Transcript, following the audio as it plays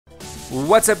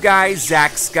What's up guys,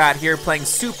 Zack Scott here playing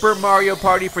Super Mario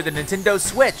Party for the Nintendo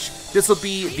Switch. This will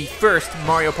be the first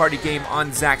Mario Party game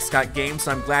on ZackScottGames,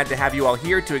 so I'm glad to have you all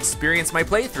here to experience my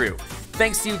playthrough.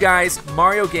 Thanks to you guys,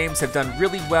 Mario games have done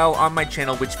really well on my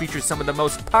channel, which features some of the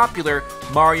most popular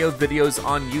Mario videos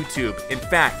on YouTube. In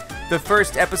fact, the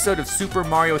first episode of Super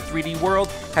Mario 3D World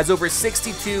has over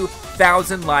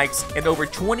 62,000 likes and over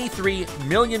 23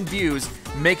 million views,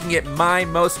 making it my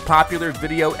most popular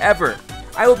video ever.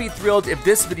 I will be thrilled if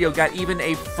this video got even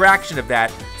a fraction of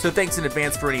that, so thanks in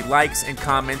advance for any likes and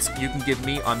comments you can give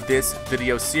me on this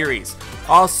video series.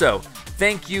 Also,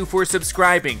 thank you for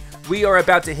subscribing. We are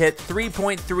about to hit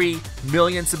 3.3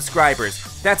 million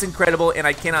subscribers. That's incredible and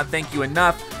I cannot thank you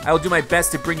enough. I will do my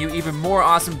best to bring you even more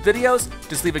awesome videos.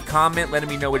 Just leave a comment letting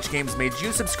me know which games made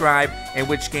you subscribe and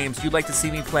which games you'd like to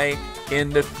see me play in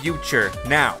the future.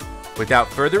 Now, without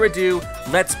further ado,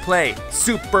 let's play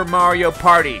Super Mario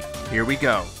Party. Here we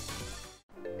go.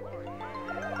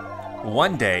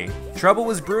 One day, trouble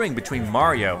was brewing between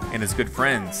Mario and his good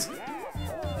friends.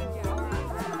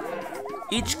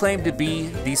 Each claimed to be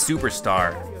the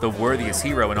superstar, the worthiest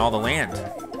hero in all the land.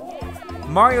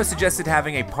 Mario suggested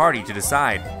having a party to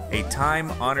decide, a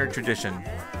time-honored tradition.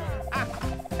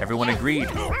 Everyone agreed.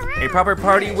 A proper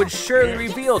party would surely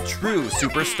reveal true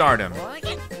superstardom.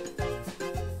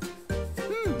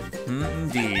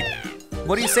 Indeed.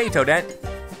 What do you say, Toadette?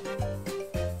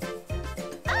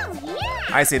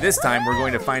 I say this time we're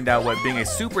going to find out what being a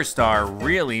superstar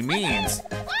really means.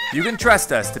 You can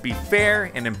trust us to be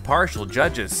fair and impartial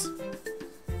judges.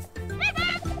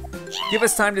 Give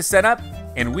us time to set up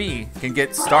and we can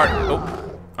get started.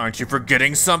 Oh, aren't you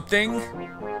forgetting something?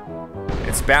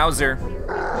 It's Bowser.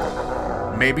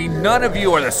 Maybe none of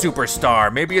you are the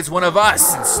superstar. Maybe it's one of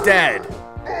us instead.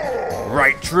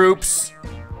 Right, troops?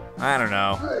 I don't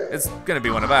know. It's gonna be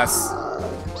one of us.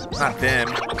 Not them.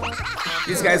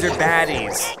 These guys are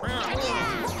baddies.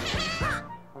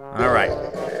 All right.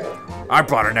 I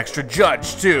brought an extra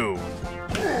judge too.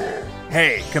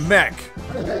 Hey, Kamek.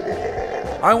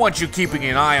 I want you keeping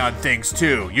an eye on things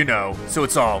too, you know, so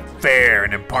it's all fair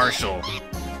and impartial.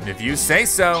 If you say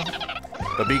so.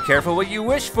 But be careful what you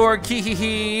wish for,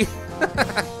 kee-hee-hee.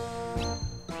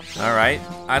 All right,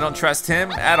 I don't trust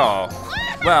him at all.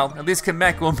 Well, at least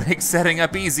Kamek will make setting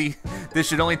up easy. This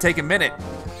should only take a minute.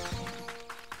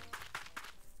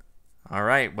 All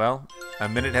right, well, a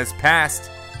minute has passed,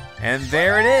 and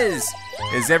there it is.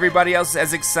 Is everybody else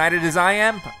as excited as I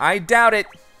am? I doubt it.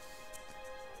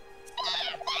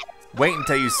 Wait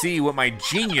until you see what my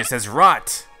genius has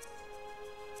wrought.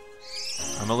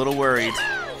 I'm a little worried.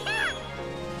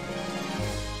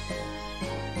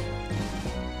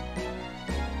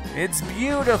 It's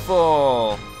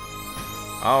beautiful.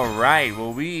 All right,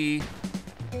 well, we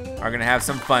are gonna have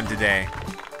some fun today.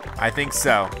 I think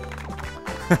so.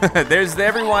 There's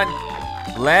everyone.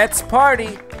 Let's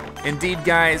party. Indeed,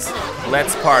 guys,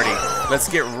 let's party. Let's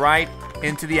get right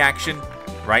into the action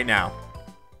right now.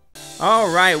 All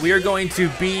right, we are going to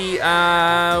be,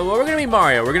 well, we're gonna be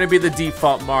Mario. We're gonna be the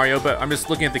default Mario, but I'm just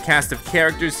looking at the cast of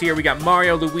characters here. We got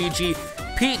Mario, Luigi,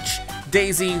 Peach,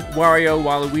 Daisy, Wario,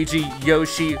 Waluigi,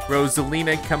 Yoshi,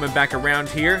 Rosalina coming back around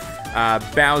here.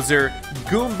 Bowser,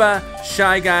 Goomba,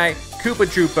 Shy Guy, Koopa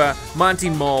Troopa, Monty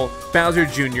Mole, Bowser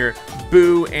Jr.,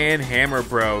 Boo, and Hammer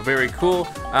Bro. Very cool.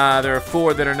 There are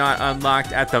 4 that are not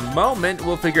unlocked at the moment.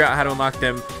 We'll figure out how to unlock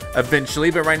them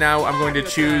eventually, but right now I'm going to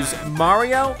choose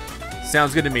Mario.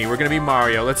 Sounds good to me. We're gonna be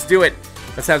Mario. Let's do it.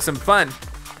 Let's have some fun.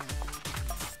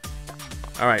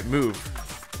 All right, move.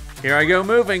 Here I go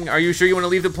moving. Are you sure you want to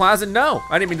leave the plaza? No,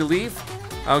 I didn't mean to leave.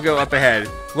 I'll go up ahead.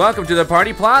 Welcome to the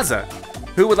party plaza.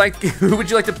 Who would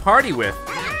you like to party with?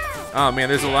 Oh man,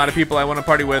 there's a lot of people I want to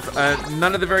party with.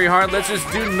 None of the very hard. Let's just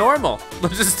do normal.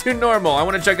 Let's just do normal. I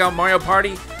want to check out Mario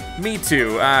Party. Me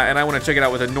too. And I want to check it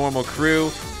out with a normal crew.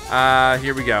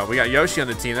 Here we go. We got Yoshi on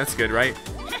the team. That's good, right?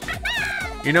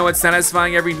 You know what's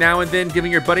satisfying every now and then?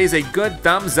 Giving your buddies a good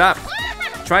thumbs up.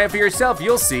 Try it for yourself.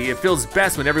 You'll see. It feels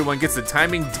best when everyone gets the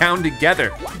timing down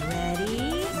together.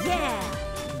 Ready? Yeah.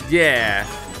 Yeah.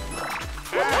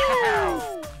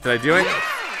 Did I do it?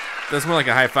 That's more like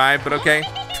a high five, but okay.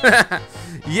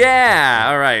 Yeah,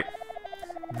 all right.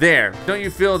 There, don't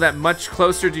you feel that much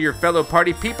closer to your fellow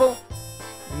party people?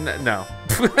 No.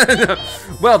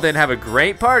 Well then, have a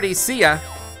great party, see ya.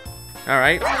 All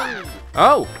right.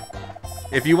 Oh,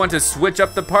 if you want to switch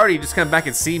up the party, just come back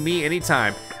and see me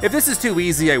anytime. If this is too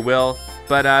easy, I will,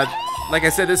 but like I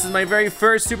said, this is my very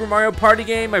first Super Mario Party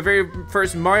game, my very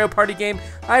first Mario Party game.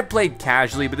 I've played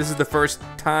casually, but this is the first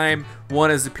time one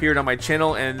has appeared on my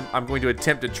channel, and I'm going to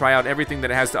attempt to try out everything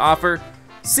that it has to offer.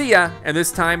 See ya, and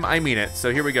this time I mean it.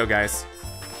 So here we go, guys.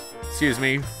 Excuse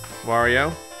me,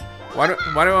 Wario. Why do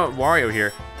I want Wario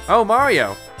here? Oh,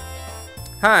 Mario.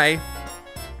 Hi.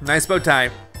 Nice bow tie.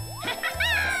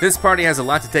 This party has a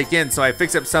lot to take in, so I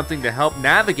fixed up something to help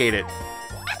navigate it.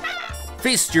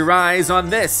 Feast your eyes on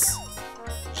this.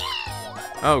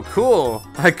 Oh, cool.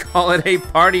 I call it a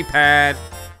party pad.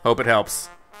 Hope it helps.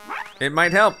 It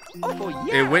might help. Oh,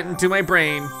 yeah. It went into my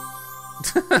brain.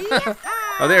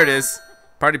 Oh, there it is.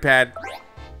 Party pad.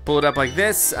 Pull it up like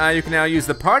this. You can now use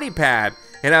the party pad.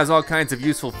 It has all kinds of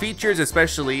useful features,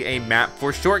 especially a map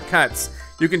for shortcuts.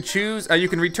 You can choose. You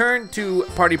can return to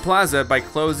Party Plaza by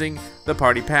closing the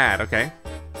party pad. Okay.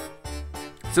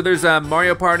 So there's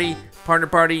Mario Party, Partner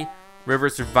Party, River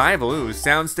Survival,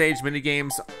 Soundstage,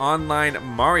 Minigames, Online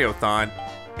Mariothon,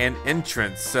 and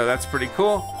Entrance. So that's pretty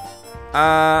cool.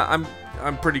 I'm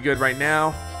pretty good right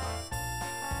now.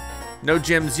 No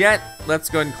gyms yet. Let's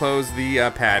go ahead and close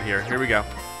the pad here. Here we go.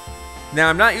 Now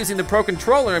I'm not using the Pro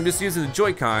Controller. I'm just using the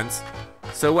Joy-Cons.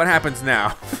 So what happens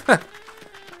now?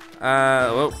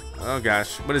 Oh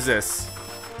gosh, what is this?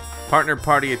 Partner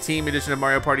Party, a team edition of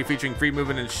Mario Party featuring free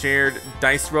movement and shared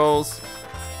dice rolls.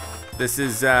 This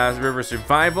is River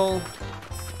Survival.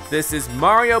 This is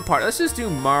Mario Party. Let's just do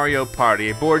Mario Party,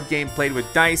 a board game played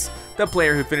with dice. The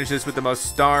player who finishes with the most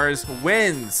stars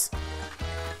wins.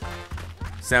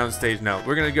 Soundstage, no.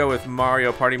 We're gonna go with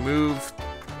Mario Party move.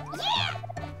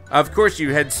 Of course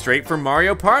you head straight for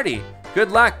Mario Party. Good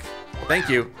luck. Thank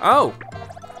you. Oh.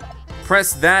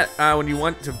 Press that when you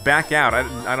want to back out.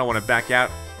 I don't want to back out.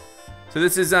 So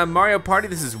this is Mario Party.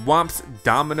 This is Whomp's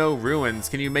Domino Ruins.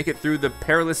 Can you make it through the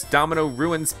perilous Domino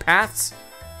Ruins paths?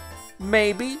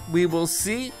 Maybe. We will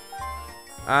see.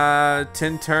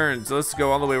 10 turns. Let's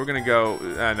go all the way. We're going to go.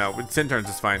 No, 10 turns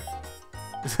is fine.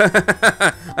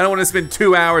 I don't want to spend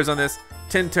 2 hours on this.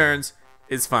 10 turns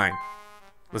is fine.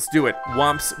 Let's do it.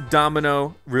 Whomp's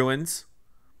Domino Ruins.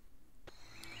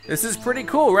 This is pretty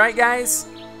cool, right, guys?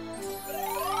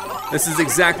 This is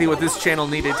exactly what this channel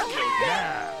needed.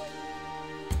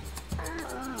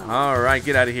 All right,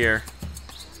 get out of here.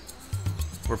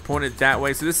 We're pointed that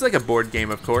way. So this is like a board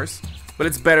game, of course, but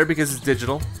it's better because it's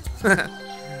digital.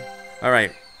 All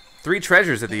right, 3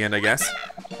 treasures at the end, I guess.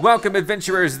 Welcome,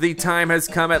 adventurers. The time has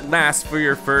come at last for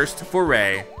your first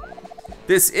foray.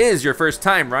 This is your first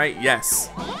time, right? Yes.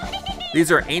 These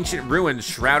are ancient ruins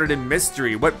shrouded in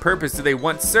mystery. What purpose do they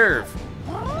once serve?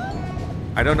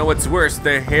 I don't know what's worse,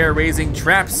 the hair-raising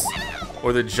traps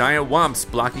or the giant whomps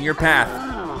blocking your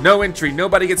path. No entry,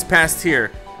 nobody gets past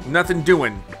here. Nothing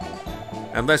doing.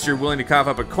 Unless you're willing to cough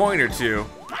up a coin or two.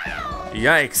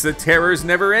 Yikes, the terrors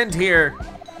never end here.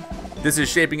 This is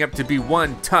shaping up to be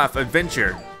one tough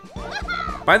adventure.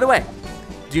 By the way,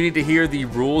 do you need to hear the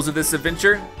rules of this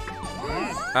adventure?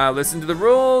 Listen to the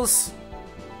rules.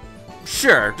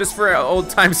 Sure, just for old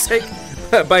time's sake.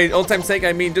 By old time's sake,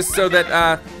 I mean just so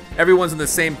that everyone's on the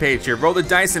same page here. Roll the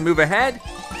dice and move ahead.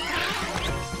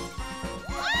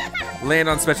 Land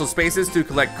on special spaces to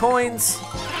collect coins.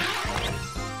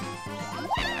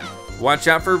 Watch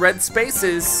out for red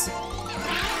spaces.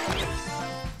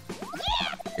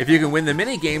 If you can win the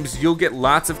mini games, you'll get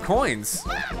lots of coins.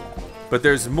 But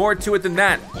there's more to it than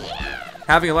that.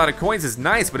 Having a lot of coins is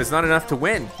nice, but it's not enough to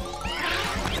win.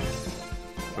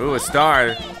 Ooh, a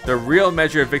star. The real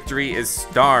measure of victory is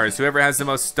stars. Whoever has the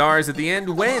most stars at the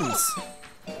end wins.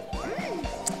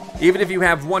 Even if you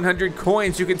have 100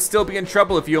 coins, you could still be in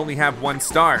trouble if you only have 1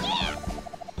 star.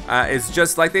 It's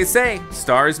just like they say,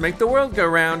 stars make the world go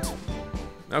round.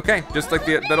 Okay, just like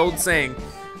that old saying.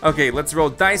 Okay, let's roll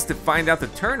dice to find out the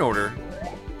turn order.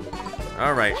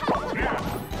 All right.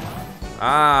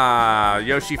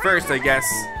 Yoshi first, I guess.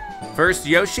 First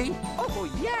Yoshi? Oh,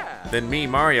 yeah. Then me,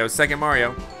 Mario, second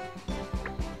Mario.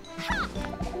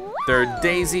 Third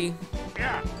Daisy.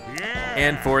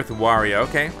 And fourth Wario,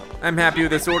 okay. I'm happy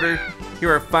with this order.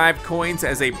 Here are 5 coins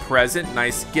as a present.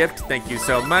 Nice gift, thank you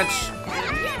so much.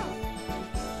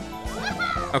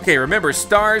 Okay, remember,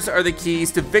 stars are the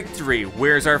keys to victory.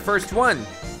 Where's our first one?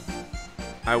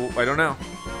 I don't know.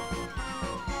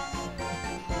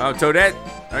 Oh, Toadette,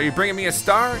 are you bringing me a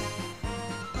star?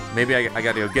 Maybe I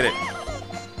gotta go get it.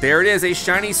 There it is, a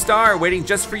shiny star waiting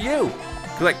just for you.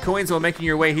 Collect coins while making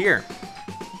your way here.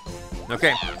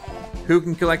 Okay, who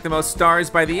can collect the most stars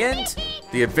by the end?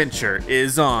 The adventure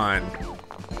is on.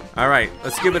 All right,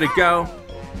 let's give it a go.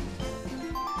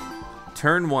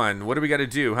 Turn 1, what do we gotta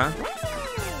do, huh?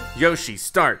 Yoshi,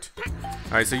 start.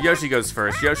 All right, so Yoshi goes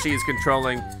first. Yoshi is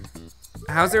controlling.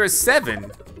 How's there a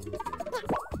 7?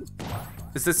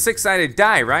 It's a 6-sided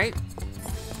die, right?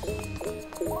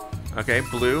 Okay,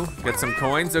 blue, get some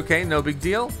coins. Okay, no big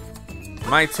deal.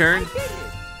 My turn.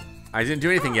 I didn't do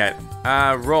anything yet.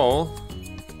 Roll.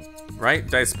 right?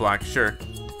 Dice block, sure.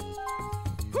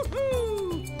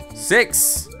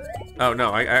 6. Oh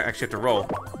no, I actually have to roll.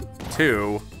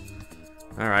 2.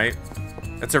 All right.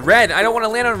 That's a red. I don't want to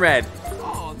land on red.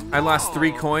 I lost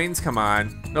 3 coins. Come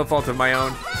on. No fault of my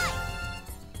own.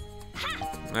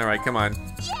 All right, come on.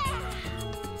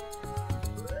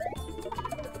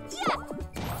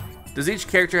 Does each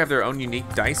character have their own unique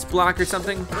dice block or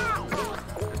something?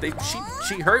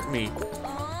 She hurt me.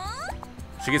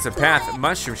 She gets a path,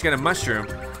 mushroom. She got a mushroom.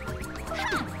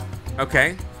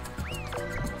 Okay.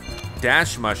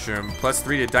 Dash mushroom, +3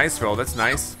 to dice roll. That's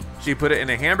nice. She put it in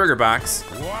a hamburger box.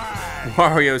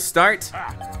 Wario start.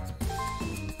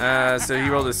 So he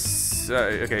rolled a,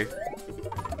 okay.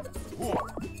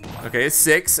 Okay, it's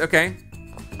 6, okay.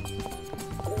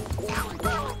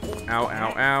 Ow,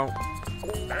 ow, ow.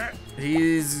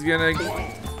 He's gonna,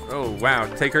 oh wow,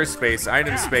 take her space,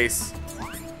 item space.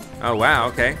 Oh wow,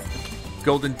 okay.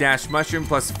 Golden dash mushroom,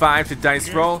 +5 to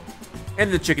dice roll.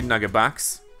 And the chicken nugget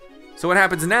box. So what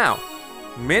happens now?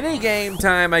 Minigame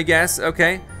time, I guess,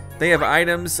 okay. They have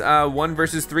items, 1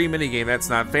 versus 3 minigame. That's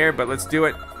not fair, but let's do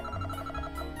it.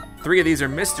 3 of these are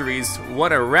mysteries.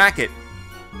 What a racket.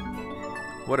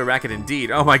 What a racket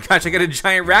indeed. Oh my gosh, I got a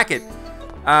giant racket.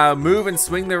 Move and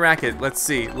swing the racket. Let's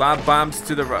see. Lob bombs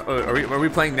to the, are we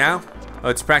playing now? Oh,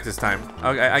 it's practice time.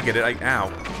 Okay, I get it.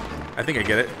 Ow. I think I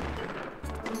get it.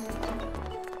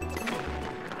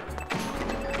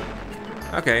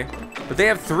 Okay, but they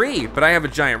have 3, but I have a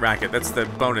giant racket. That's the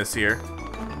bonus here.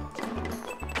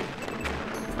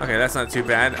 Okay, that's not too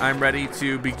bad. I'm ready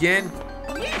to begin.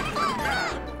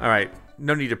 All right,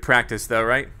 no need to practice though,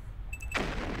 right?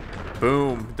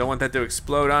 Boom, don't want that to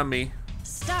explode on me.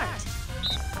 Start.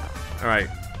 All right,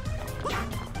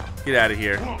 get out of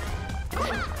here.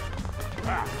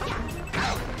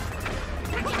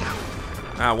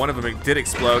 Ah, one of them did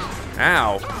explode.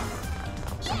 Ow.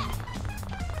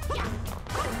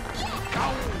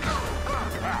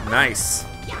 Nice.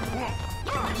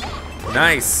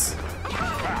 Nice.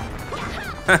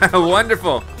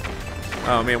 Wonderful.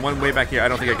 Oh man, one way back here. I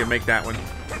don't think I can make that one.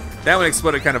 That one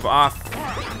exploded kind of off.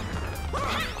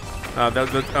 Oh,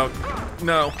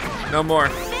 no. No more.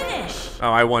 Finish.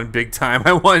 Oh, I won big time.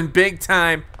 I won big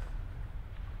time.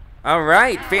 All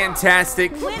right,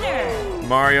 fantastic. Winner.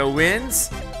 Mario wins.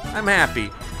 I'm happy.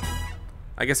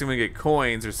 I guess I'm gonna get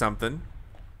coins or something.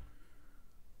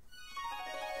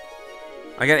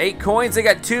 I got 8 coins. I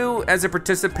got 2 as a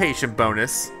participation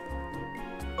bonus.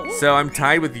 So I'm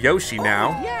tied with Yoshi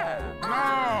now.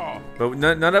 But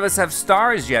none of us have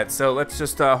stars yet, so let's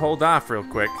just hold off real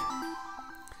quick.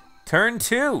 Turn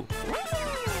 2.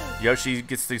 Yoshi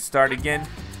gets to start again.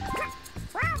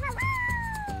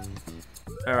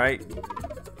 All right.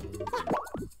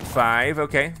 5,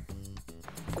 okay.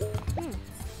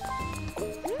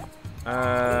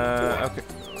 Okay.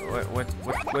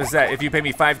 What is that? If you pay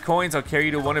me 5 coins, I'll carry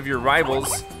you to one of your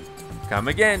rivals. Come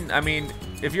again. I mean,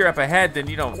 if you're up ahead, then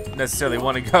you don't necessarily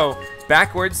want to go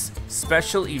backwards.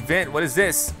 Special event. What is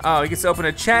this? Oh, he gets to open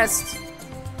a chest.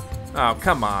 Oh,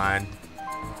 come on.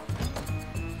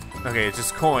 Okay, it's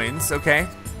just coins. Okay.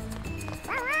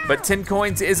 But 10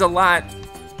 coins is a lot.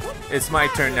 It's my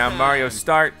turn now. Mario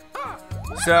start.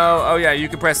 So, oh yeah, you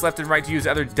can press left and right to use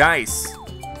other dice.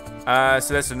 So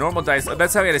that's a normal dice. Oh,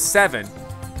 that's how we had a 7.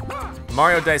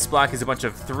 Mario dice block is a bunch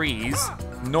of 3s.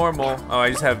 Normal. Oh, I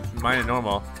just have mine in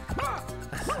normal.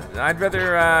 I'd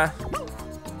rather,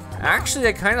 actually,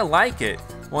 I kind of like it.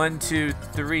 1, 2,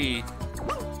 3.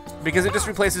 Because it just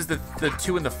replaces the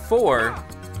 2 and the 4.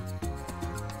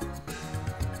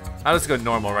 I'll just go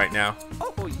normal right now.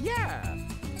 Oh, yeah.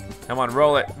 Come on,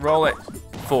 roll it, roll it.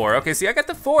 4. Okay, see, I got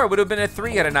the 4. Would have been a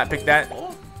 3 had I not picked that.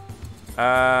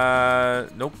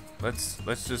 Nope.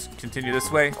 Let's just continue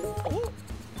this way.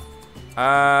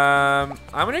 I'm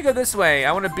gonna go this way.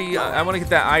 I wanna get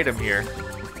that item here.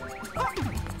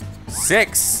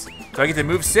 6. Do I get to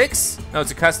move 6? No,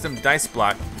 it's a custom dice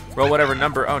block. Roll whatever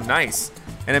number. Oh, nice.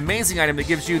 An amazing item that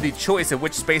gives you the choice of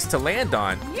which space to land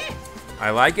on. I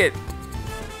like it.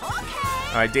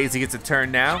 All right, Daisy gets a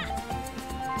turn now.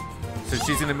 So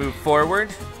she's gonna move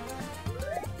forward.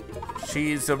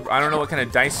 I don't know what kind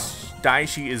of die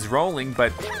she is rolling,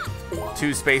 but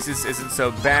 2 spaces isn't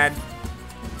so bad.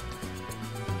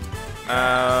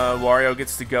 Wario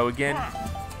gets to go again.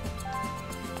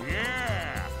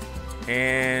 Yeah.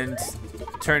 And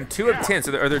turn 2 of 10.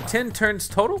 So are there 10 turns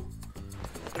total?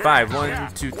 5.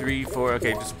 1, 2, 3, 4.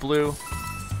 Okay, just blue.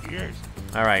 Yes.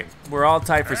 All right, we're all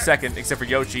tied for second, except for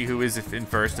Yoshi, who is in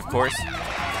first, of course.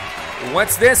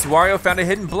 What's this? Wario found a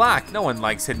hidden block. No one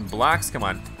likes hidden blocks. Come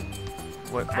on.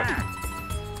 What?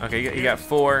 Okay, you got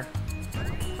 4.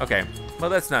 Okay, well,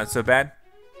 that's not so bad.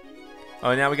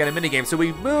 Oh, now we got a minigame. So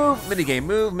we move,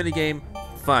 minigame,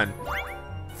 fun.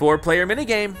 4-player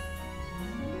minigame.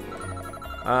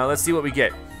 Let's see what we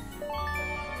get.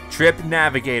 Trip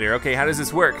Navigator. Okay, how does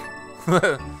this work?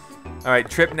 All right,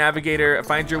 Trip Navigator.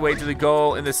 Find your way to the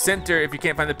goal in the center. If you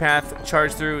can't find the path,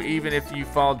 charge through even if you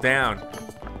fall down.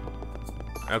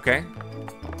 Okay.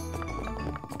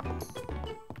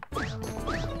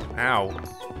 Ow.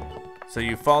 So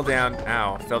you fall down.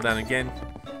 Ow, fell down again.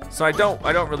 So I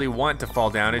don't really want to fall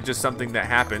down. It's just something that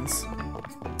happens.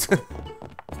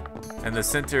 And the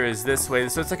center is this way.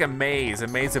 So it's like a maze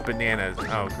of bananas.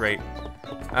 Oh, great.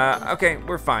 Okay,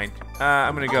 we're fine.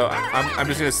 I'm gonna go. I'm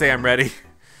just gonna say I'm ready.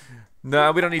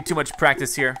 No, we don't need too much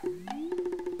practice here.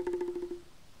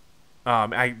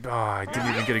 I didn't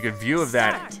even get a good view of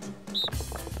that.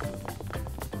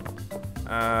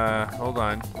 Hold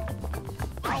on.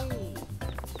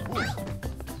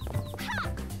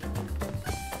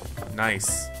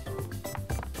 Nice.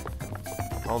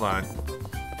 Hold on.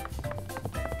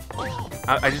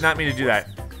 I did not mean to do that.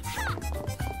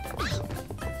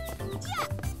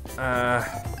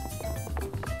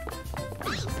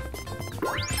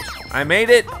 I made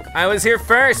it! I was here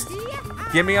first!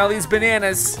 Give me all these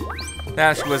bananas. That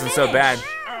actually wasn't so bad.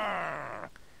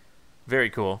 Very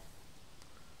cool.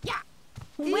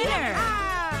 Winner!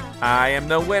 I am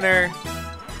the winner!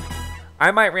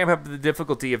 I might ramp up the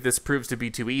difficulty if this proves to be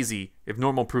too easy. If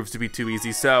normal proves to be too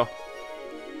easy, so...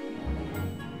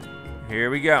 Here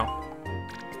we go.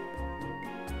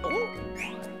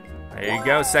 There you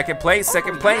go, second place,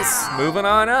 moving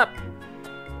on up.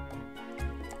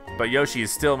 But Yoshi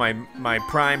is still my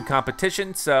prime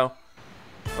competition, so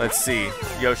let's see.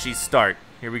 Yoshi, start.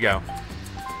 Here we go.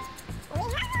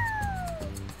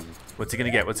 What's he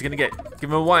gonna get? Give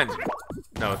him a 1.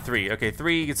 No, 3. Okay,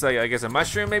 3 gets like, I guess, a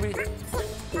mushroom maybe?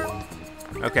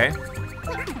 Okay.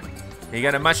 He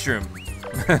got a mushroom.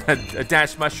 A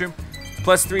dash mushroom.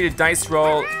 +3 to dice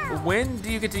roll. When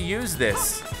do you get to use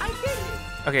this?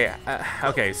 Okay,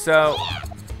 okay, so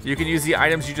you can use the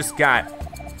items you just got.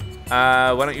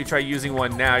 Why don't you try using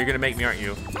one now? You're gonna make me, aren't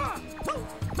you?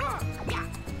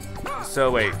 So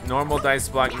wait, normal dice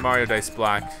block, Mario dice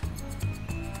block.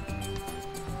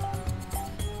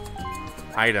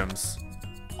 Items.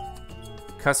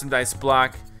 Custom dice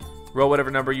block. Roll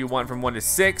whatever number you want from 1 to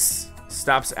 6.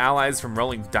 Stops allies from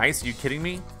rolling dice. Are you kidding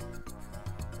me?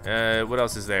 What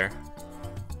else is there?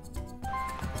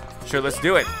 Sure, let's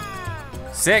do it.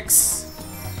 6.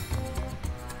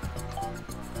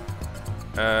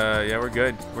 Yeah, we're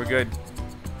good.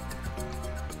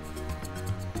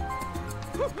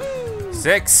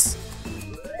 6.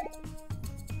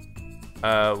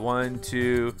 1,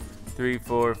 2, 3,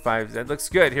 4, 5. That looks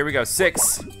good. Here we go.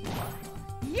 6.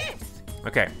 Yes.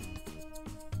 Okay.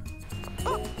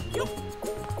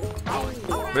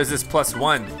 What is this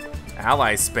 +1?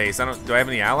 Ally space. Do I have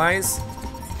any allies?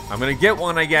 I'm gonna get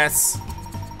one, I guess.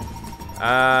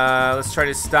 Let's try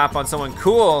to stop on someone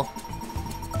cool.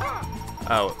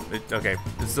 Oh, okay.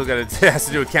 It's still it has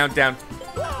to do a countdown.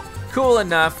 Cool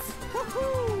enough.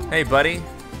 Hey, buddy.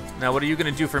 Now, what are you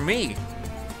gonna do for me?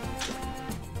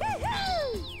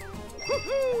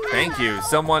 Thank you.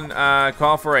 Someone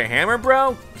call for a hammer,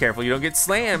 bro? Careful, you don't get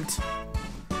slammed.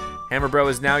 Hammer bro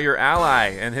is now your ally,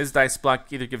 and his dice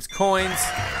block either gives coins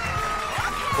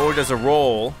or does a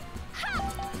roll.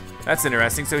 That's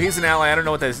interesting. So he's an ally. I don't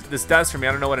know what this does for me.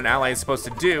 I don't know what an ally is supposed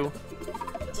to do.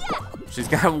 She's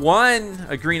got 1,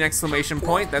 a green exclamation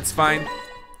point. That's fine.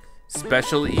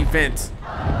 Special event.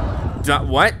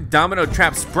 What? Domino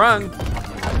trap sprung?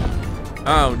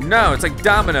 Oh no, it's like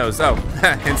dominoes. Oh,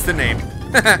 hence the name.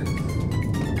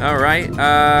 All right.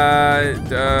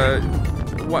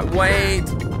 What? Wait.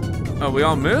 Oh, we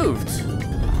all moved.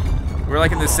 We're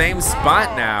like in the same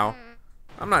spot now.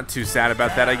 I'm not too sad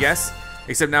about that, I guess.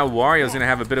 Except now Wario's gonna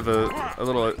have a bit of a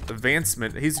little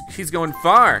advancement. He's going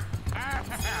far.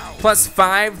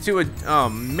 +5 to a, oh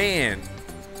man.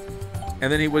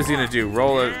 And then what is he gonna do?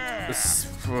 Roll a, let's see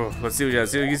what he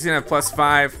does. He's gonna have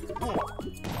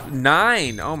 +5.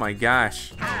 9, oh my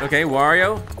gosh. Okay,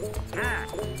 Wario.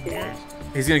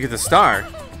 He's gonna get the star.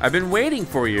 I've been waiting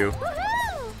for you.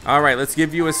 All right, let's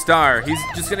give you a star. He's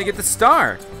just gonna get the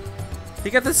star. He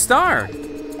got the star.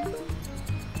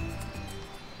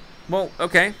 Well,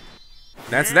 okay.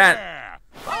 That's that.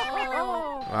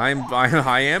 I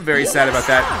am very sad about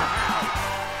that.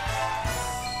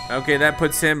 Okay, that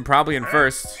puts him probably in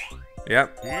first.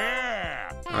 Yep.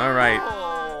 All right.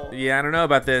 Yeah, I don't know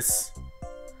about this.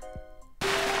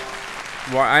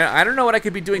 Well, I don't know what I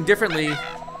could be doing differently.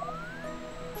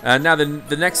 Now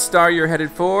the next star you're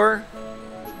headed for.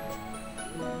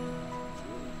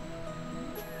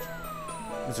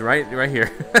 It's right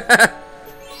here.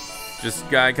 Just,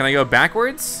 can I go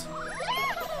backwards?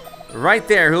 Right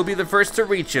there, who'll be the first to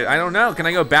reach it? I don't know, can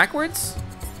I go backwards?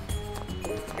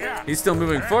 He's still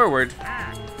moving forward.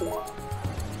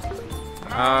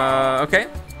 Okay.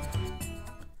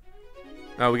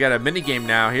 Oh, we got a mini game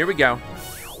now, here we go.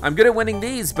 I'm good at winning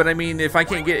these, but I mean, if I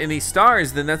can't get any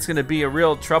stars, then that's gonna be a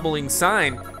real troubling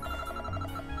sign.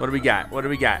 What do we got? What do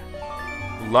we got?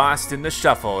 Lost in the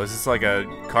shuffle. Is this like a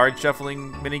card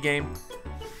shuffling mini game?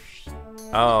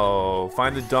 Oh,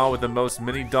 find the doll with the most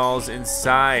mini dolls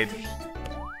inside.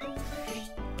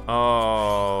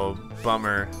 Oh,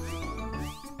 bummer.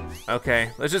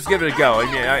 Okay, let's just give it a go. I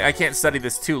mean, I can't study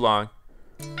this too long.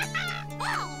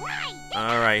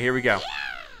 All right, here we go.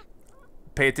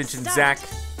 Pay attention, Zack.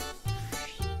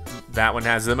 That one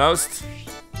has the most.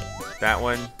 That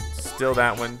one, still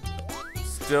that one,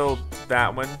 still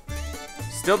that one.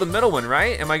 Still the middle one,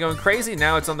 right? Am I going crazy?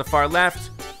 Now it's on the far left.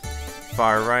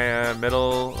 Far right,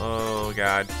 middle. Oh,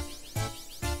 God.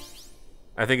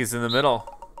 I think it's in the middle.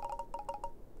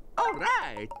 All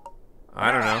right.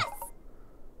 I don't know.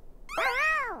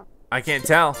 I can't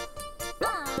tell.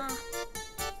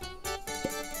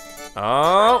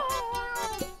 Oh.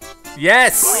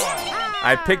 Yes!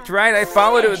 I picked right. I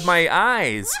followed it with my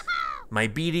eyes. My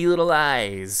beady little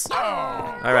eyes.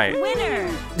 All right.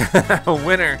 Winner. A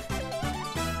winner.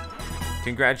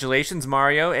 Congratulations,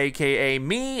 Mario, aka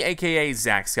me, aka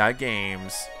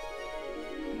ZackScottGames.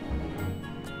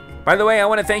 By the way, I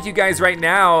want to thank you guys right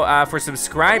now for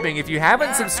subscribing. If you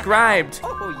haven't subscribed,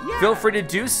 feel free to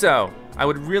do so. I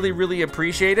would really, really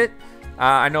appreciate it.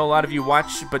 I know a lot of you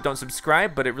watch but don't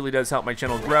subscribe, but it really does help my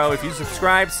channel grow if you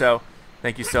subscribe, so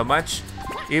thank you so much.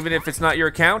 Even if it's not your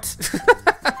account.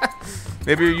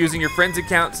 Maybe you're using your friend's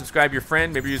account, subscribe your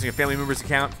friend. Maybe you're using a family member's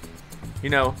account. You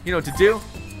know what to do.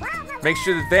 Make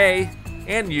sure that they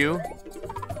and you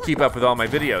keep up with all my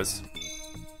videos.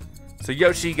 So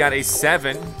Yoshi got a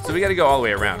 7, so we gotta go all the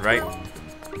way around, right?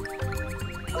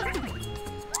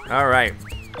 All right.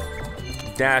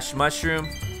 Dash mushroom.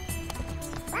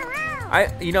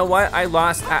 You know what? I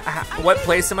lost. What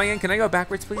place am I in? Can I go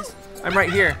backwards, please? I'm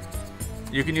right here.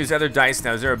 You can use other dice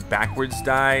now. Is there a backwards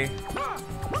die?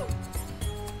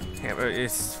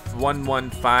 It's 1, 1,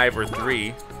 5, or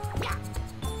 3.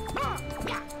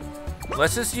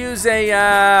 Let's just use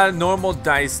a normal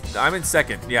dice. I'm in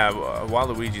second. Yeah,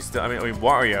 Waluigi still. I mean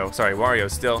Wario. Sorry, Wario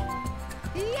still.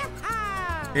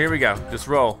 Here we go. Just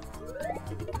roll.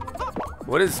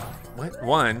 What?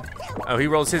 1? Oh, he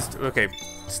rolls his. Okay,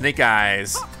 snake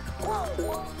eyes. All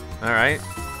right,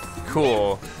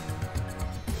 cool.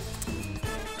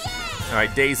 All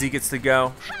right, Daisy gets to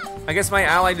go. I guess my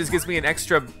ally just gives me an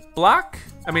extra block.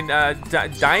 I mean,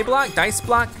 dice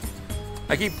block.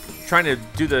 I keep trying to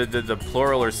do the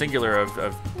plural or singular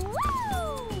of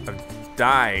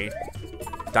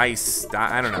dice.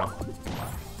 I don't know.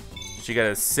 She got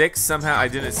a 6 somehow. I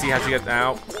didn't see how she got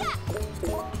out.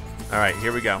 All right,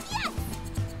 here we go.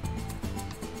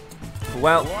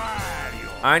 Well,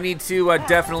 I need to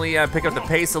definitely pick up the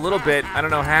pace a little bit. I don't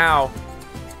know how.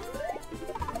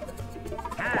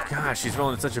 Gosh, she's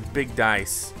rolling such a big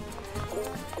dice.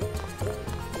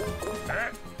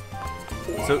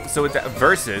 So with that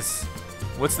versus,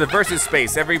 what's the versus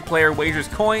space? Every player wagers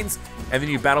coins, and then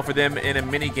you battle for them in a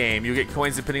mini game. You get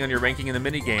coins depending on your ranking in the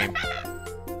mini game.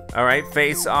 All right,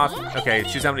 face off. Okay,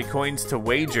 choose how many coins to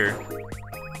wager.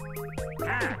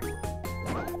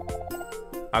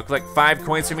 I'll collect 5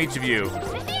 coins from each of you.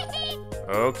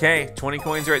 Okay, 20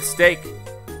 coins are at stake.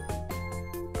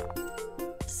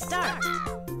 Start.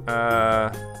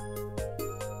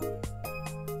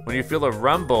 When you feel a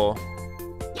rumble.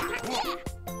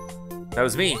 That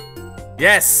was me.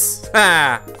 Yes!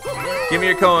 Ha! Give me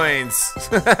your coins.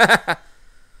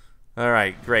 All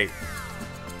right, great.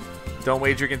 Don't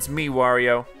wager against me,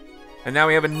 Wario. And now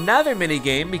we have another mini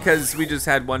game because we just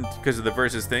had one because of the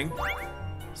versus thing.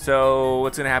 So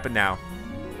what's gonna happen now?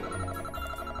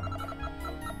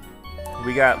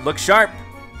 We got look sharp.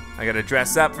 I gotta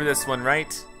dress up for this one,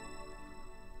 right?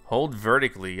 Hold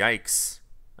vertically, yikes.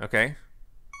 Okay.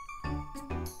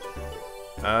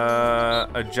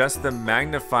 Adjust the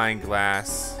magnifying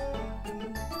glass.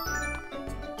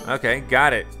 Okay,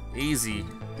 got it. Easy.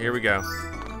 Here we go.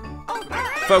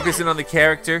 Focusing on the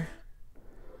character.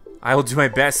 I will do my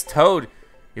best. Toad,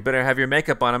 you better have your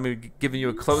makeup on. I'm giving you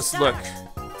a close look.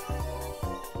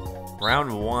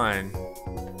 Round 1.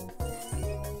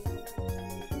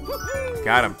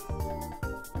 Got him.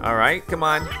 All right, come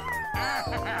on.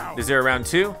 Is there a round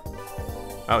 2?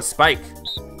 Oh, Spike.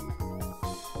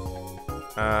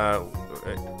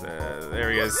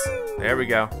 There he is. There we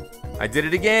go. I did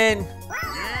it again.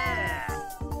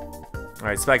 All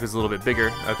right, Spike was a little bit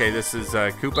bigger. Okay, this is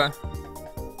Koopa.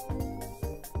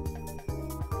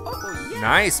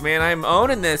 Nice, man. I'm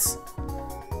owning this.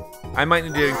 I might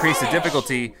need to increase the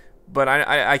difficulty, but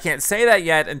I can't say that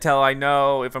yet until I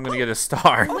know if I'm gonna get a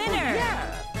star. Winner.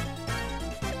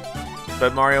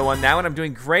 But Mario won that one. I'm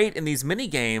doing great in these mini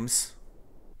games.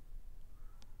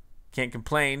 Can't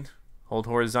complain. Hold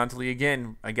horizontally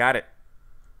again. I got it.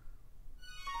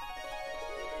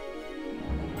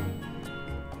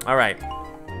 All right.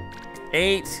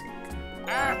 8.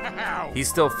 He's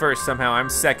still first somehow. I'm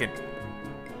second.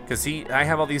 Because I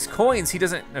have all these coins. He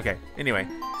doesn't. Okay. Anyway.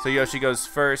 So Yoshi goes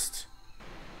first.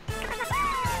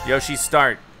 Yoshi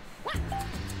start.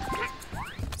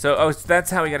 So, oh, that's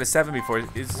how we got a 7 before.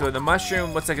 So the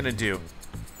mushroom, what's that gonna do?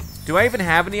 Do I even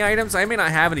have any items? I may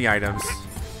not have any items.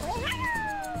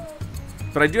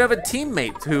 But I do have a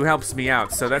teammate who helps me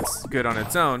out, so that's good on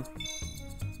its own.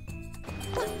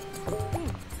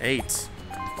 8.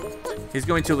 He's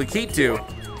going to Lakitu.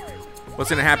 What's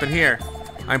gonna happen here?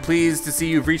 I'm pleased to see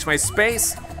you've reached my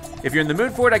space. If you're in the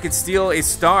mood for it, I could steal a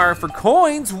star for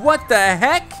coins. What the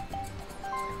heck?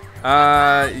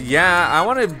 Yeah, I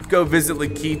want to go visit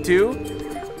Lakitu.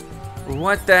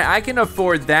 What the? I can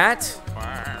afford that.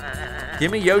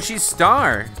 Give me Yoshi's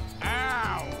star.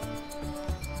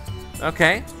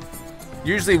 Okay.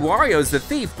 Usually Wario's the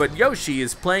thief, but Yoshi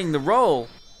is playing the role.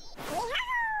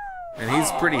 And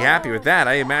he's pretty happy with that,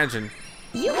 I imagine.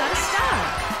 You got a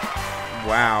star.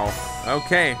 Wow.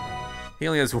 Okay. He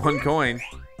only has 1 coin.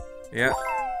 Yeah.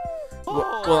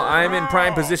 Well, I'm in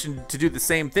prime position to do the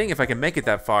same thing if I can make it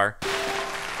that far.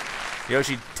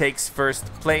 Yoshi takes first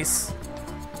place.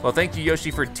 Well, thank you, Yoshi,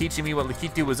 for teaching me what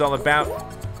Lakitu was all about.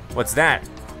 What's that?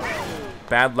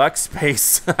 Bad luck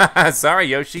space. Sorry,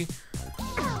 Yoshi.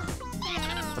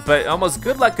 But almost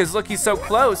good luck, because look, he's so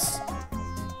close.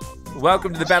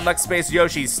 Welcome to the bad luck space,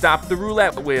 Yoshi. Stop the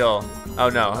roulette wheel. Oh,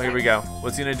 no. Here we go.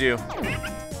 What's he going to do?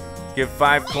 Give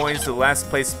 5 coins to the last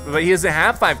place. But he doesn't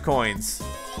have 5 coins.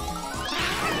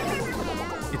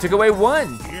 He took away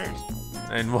 1.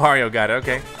 And Wario got it.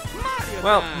 Okay.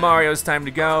 Well, Mario's time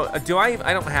to go. I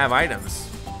don't have items.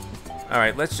 All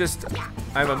right, let's just...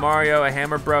 I have a Mario, a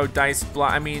Hammer Bro, Dice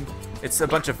Block. I mean, it's a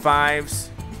bunch of 5s.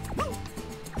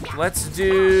 Let's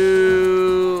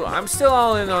do... I'm still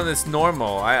all in on this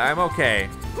normal. I'm okay.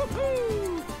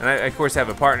 And I, of course, have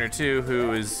a partner, too,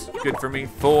 who is good for me.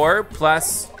 4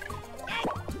 plus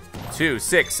 2,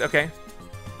 6. Okay.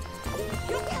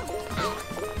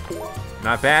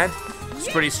 Not bad. It's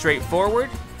pretty straightforward.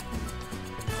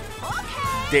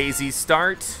 Daisy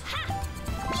start.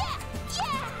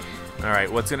 All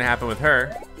right, what's gonna happen with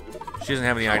her? She doesn't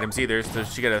have any items either, so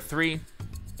she got a 3.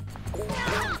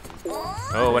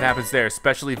 Oh, what happens there?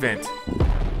 Special event.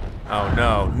 Oh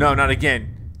no, no, not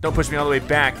again. Don't push me all the way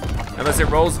back, unless it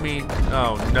rolls me.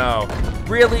 Oh no,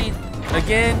 really?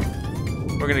 Again?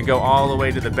 We're gonna go all the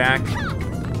way to the back.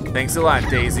 Thanks a lot,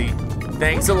 Daisy.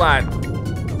 Thanks a lot.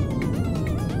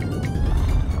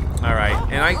 All right,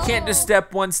 and I can't just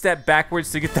step 1 step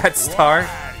backwards to get that star.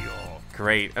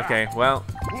 Great, okay, well,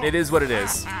 it is what it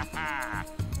is.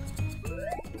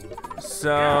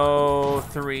 So,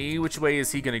 3, which way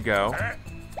is he gonna go?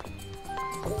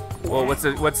 Well, what's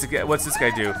this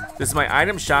guy do? This is my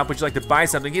item shop. Would you like to buy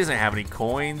something? He doesn't have any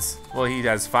coins. Well, he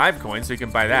has 5 coins, so he can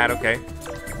buy that, okay.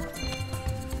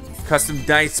 Custom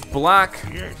dice block.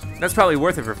 That's probably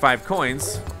worth it for 5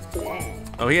 coins.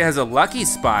 Oh, he has a lucky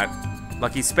spot.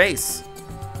 Lucky space.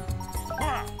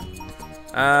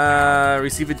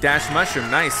 Receive a dash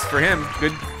mushroom. Nice for him.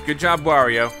 Good job,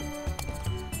 Wario.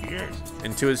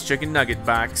 Into his chicken nugget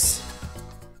box.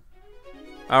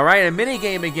 All right, a mini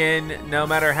game again. No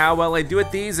matter how well I do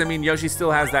at these, I mean, Yoshi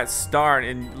still has that star,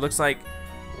 and looks like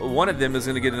one of them is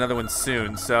gonna get another one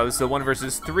soon. So this is a 1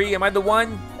 versus 3. Am I the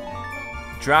one?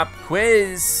 Drop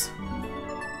quiz.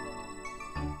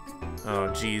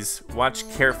 Oh, geez. Watch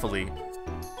carefully.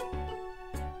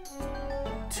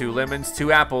 2 lemons,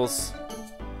 2 apples.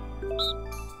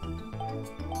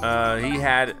 He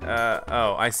had,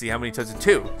 oh, I see how many times.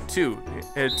 2. 2.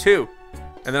 2.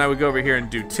 And then I would go over here and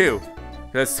do 2.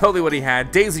 That's totally what he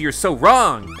had. Daisy, you're so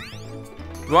wrong.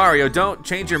 Wario, don't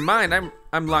change your mind.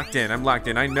 I'm locked in. I'm locked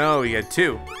in. I know he had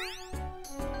 2.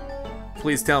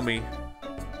 Please tell me.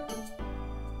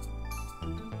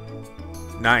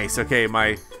 Nice. Okay,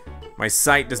 my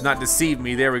sight does not deceive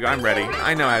me. There we go. I'm ready.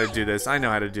 I know how to do this. I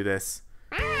know how to do this.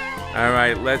 All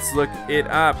right, let's look it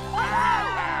up.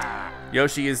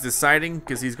 Yoshi is deciding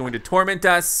because he's going to torment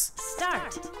us.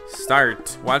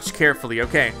 Start. Watch carefully.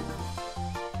 Okay.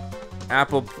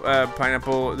 Apple,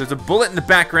 pineapple. There's a bullet in the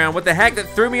background. What the heck? That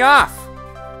threw me off.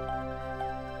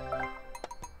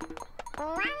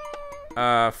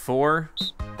 4?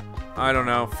 I don't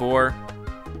know, 4.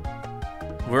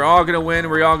 We're all gonna win,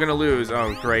 we're all gonna lose.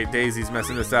 Oh, great, Daisy's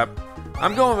messing this up.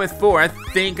 I'm going with 4, I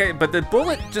think, but the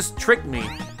bullet just tricked me.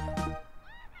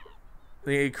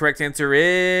 The correct answer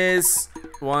is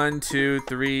 1, 2,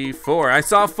 3, 4. I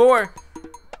saw 4.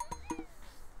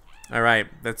 All right,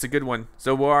 that's a good one.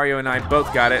 So Wario and I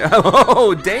both got it.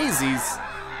 Oh, Daisies.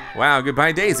 Wow,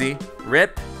 goodbye, Daisy.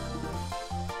 Rip.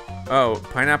 Oh,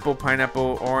 pineapple,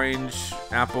 pineapple, orange,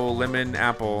 apple, lemon,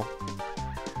 apple.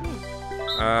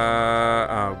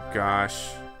 Oh gosh.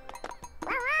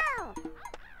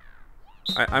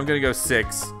 I'm gonna go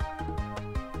 6.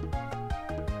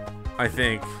 I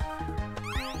think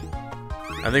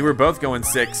we're both going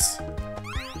 6.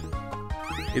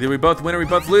 Either we both win or we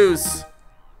both lose.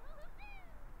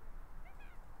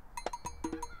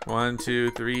 1,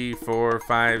 2, 3, 4,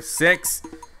 5, 6.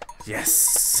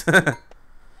 Yes.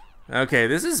 Okay,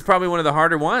 this is probably one of the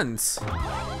harder ones.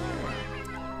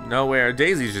 Nowhere.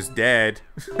 Daisy's just dead.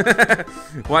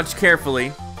 Watch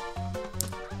carefully.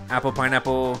 Apple,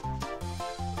 pineapple.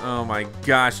 Oh my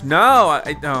gosh. No!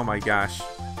 Oh my gosh.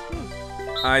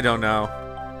 I don't know.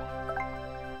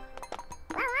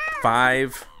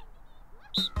 5.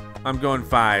 I'm going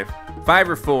 5. 5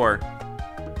 or 4.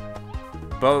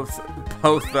 Both,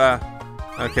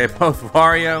 okay, both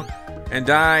Wario and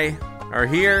I are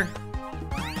here.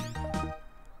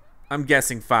 I'm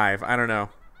guessing 5. I don't know.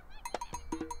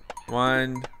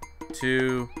 1,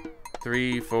 2,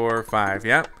 3, 4, 5.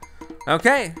 Yep.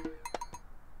 Okay.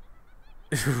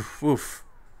 Oof.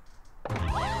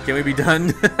 Can we be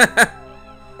done?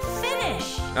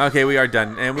 Finish. Okay, we are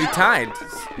done, and we tied.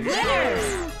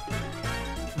 Winners.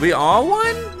 We all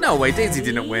won? No way, Daisy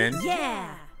didn't win. Yeah.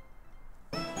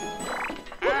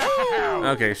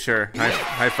 Okay, sure.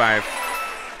 High five.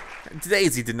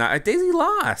 Daisy did not. Daisy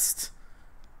lost.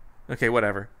 Okay,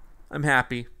 whatever. I'm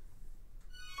happy.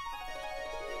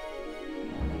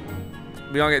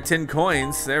 We all get 10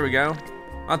 coins. There we go.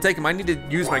 I'll take them. I need to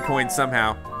use my coins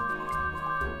somehow.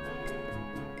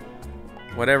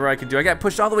 Whatever I can do. I got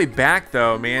pushed all the way back,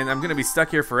 though, man. I'm going to be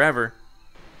stuck here forever.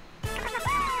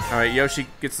 All right, Yoshi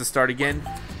gets to start again.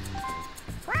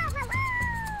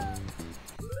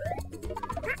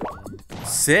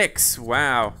 6.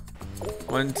 Wow.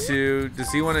 1, 2.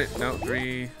 Does he want to? No,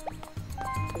 3.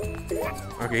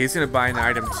 Okay, he's going to buy an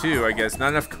item, too, I guess. Not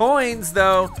enough coins,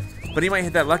 though. But he might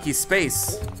hit that lucky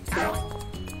space.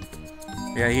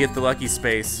 Yeah, he hit the lucky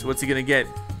space. What's he gonna get?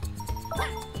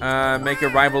 Make a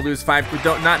rival lose 5.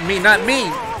 Don't, not me, not me!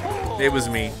 It was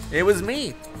me. It was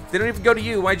me. They don't even go to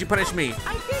you. Why'd you punish me?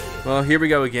 Well, here we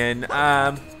go again.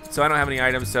 So I don't have any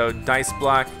items, so dice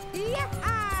block.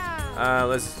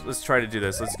 Let's try to do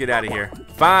this. Let's get out of here.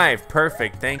 5,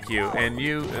 perfect, thank you. And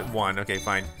you, 1, okay,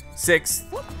 fine. 6,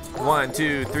 1,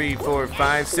 2, 3, 4,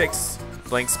 5, 6.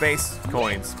 Blank space,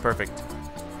 coins, perfect.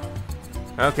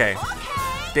 Okay,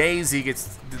 Daisy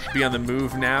gets to be on the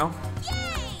move now.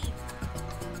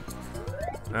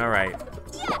 All right,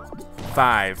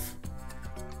 5.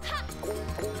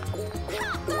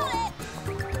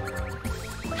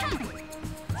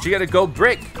 She got a gold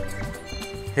brick.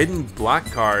 Hidden block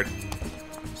card.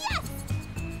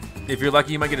 If you're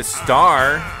lucky, you might get a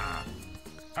star.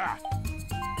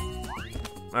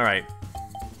 All right.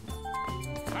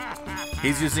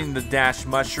 He's using the dash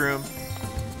mushroom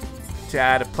to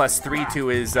add a +3 to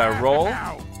his roll.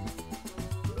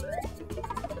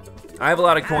 I have a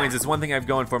lot of coins. It's one thing I have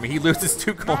going for me. He loses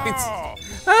 2 coins.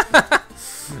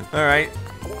 All right.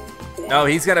 Oh,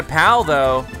 he's got a pal,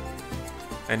 though.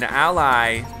 An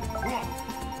ally.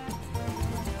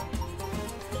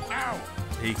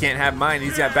 He can't have mine.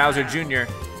 He's got Bowser Jr.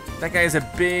 That guy is a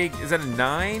big... Is that a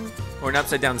 9? Or an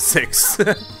upside down 6?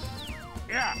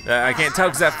 I can't tell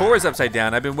because that 4 is upside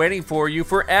down. I've been waiting for you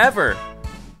forever.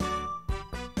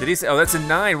 Did he say? Oh, that's a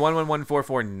 9. 1, 1, 1, 4,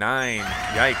 4, 9.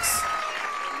 Yikes.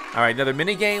 All right, another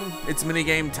minigame. It's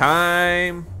minigame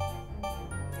time.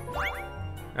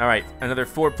 All right, another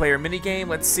 4-player minigame.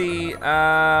 Let's see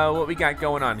what we got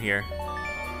going on here.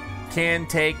 Can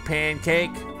take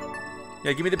pancake.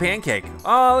 Yeah, give me the pancake.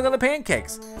 Oh, look at the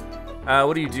pancakes.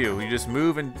 What do? You just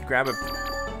move and grab a...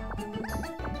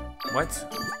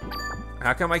 What?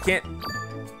 How come I can't?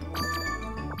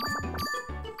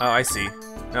 Oh, I see.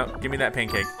 No, give me that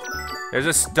pancake. There's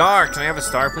a star. Can I have a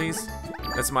star, please?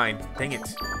 That's mine. Dang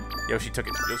it. Yoshi took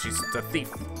it. Yoshi's a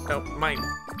thief. No, mine.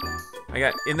 I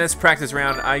got, in this practice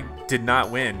round, I did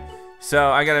not win. So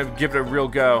I gotta give it a real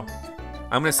go.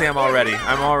 I'm gonna say I'm all ready.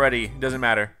 I'm all ready. It doesn't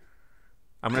matter.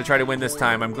 I'm gonna try to win this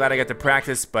time. I'm glad I got to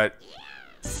practice, but...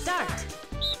 Start.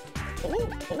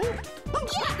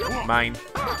 Mine.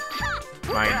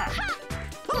 Mine.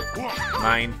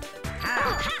 Mine.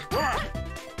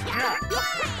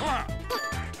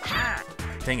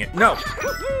 Dang it. No!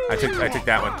 I took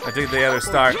that one. I took the other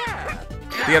star.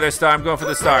 The other star. I'm going for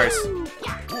the stars.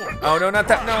 Oh, no, not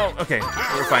that. No. Okay,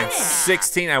 we're fine.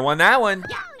 16. I won that one.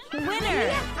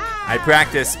 Winner. I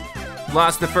practiced.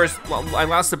 Lost the first. Well, I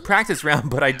lost the practice round,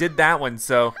 but I did that one,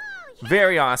 so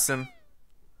very awesome.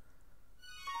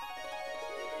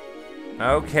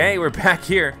 Okay, we're back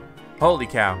here. Holy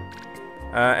cow.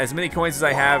 As many coins as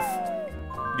I have,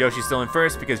 Yoshi's still in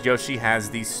first because Yoshi has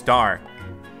the star.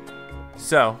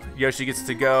 So, Yoshi gets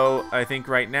to go, I think,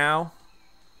 right now.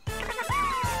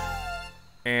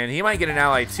 And he might get an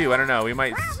ally too. I don't know.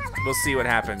 We'll see what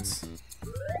happens.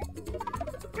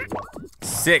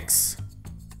 6.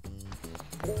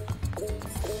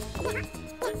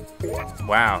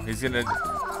 Wow, he's gonna.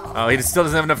 Oh, he still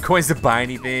doesn't have enough coins to buy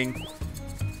anything.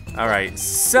 All right,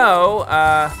 so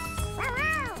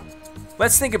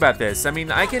let's think about this. I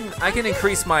mean, I can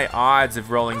increase my odds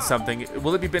of rolling something.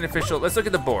 Will it be beneficial? Let's look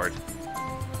at the board.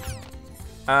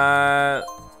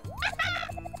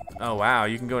 Oh wow,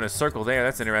 you can go in a circle there.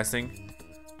 That's interesting.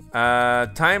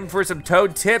 Time for some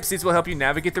Toad tips. These will help you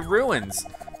navigate the ruins.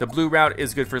 The blue route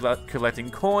is good for collecting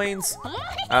coins.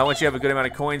 Once you have a good amount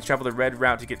of coins, travel the red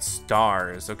route to get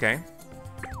stars, okay?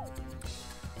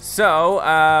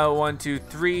 So, 1, 2,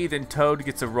 3, then Toad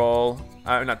gets a roll.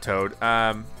 Not Toad,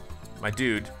 my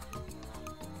dude.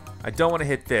 I don't want to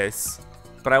hit this,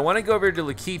 but I want to go over to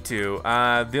Lakitu.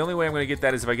 The only way I'm going to get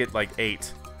that is if I get like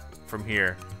 8 from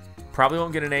here. Probably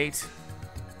won't get an 8.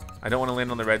 I don't want to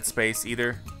land on the red space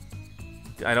either.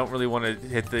 I don't really want to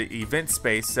hit the event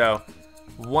space, so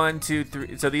 1, 2,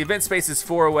 3. So the event space is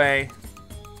 4 away.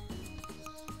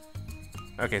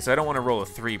 Okay, so I don't want to roll a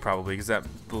 3 probably because that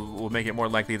will make it more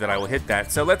likely that I will hit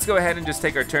that. So let's go ahead and just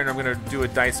take our turn. I'm going to do a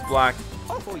dice block.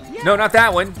 No, not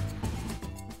that one.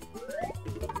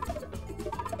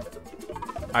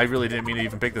 I really didn't mean to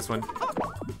even pick this one.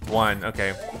 1,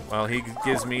 okay. Well, he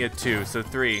gives me a 2, so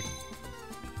 3.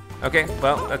 Okay,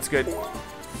 well, that's good.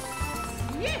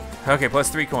 Okay,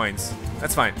 plus 3 coins.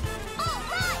 That's fine.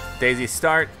 Daisy,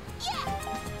 start.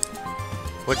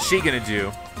 What's she gonna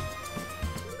do?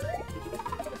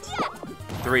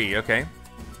 3, okay.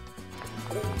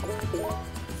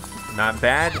 Not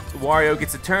bad. Wario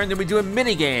gets a turn, then we do a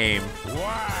minigame.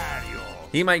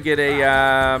 He might get a,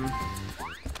 yeah,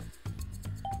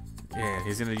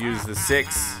 he's gonna use the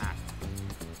 6.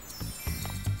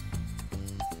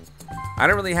 I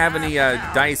don't really have any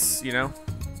dice, you know.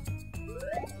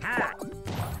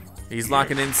 He's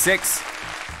locking in 6.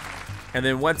 And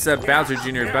then what's Bowser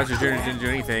Jr.? Bowser Jr. didn't do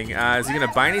anything. Is he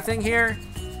gonna buy anything here?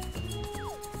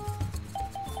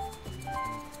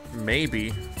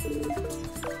 Maybe.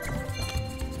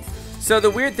 So the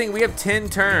weird thing, we have 10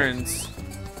 turns.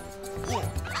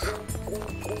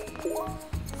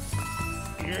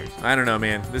 I don't know,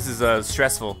 man. This is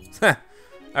stressful. All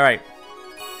right.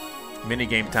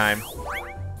 Minigame time.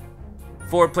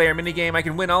 4-player minigame. I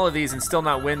can win all of these and still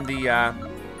not win the,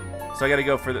 so I gotta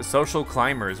go for the social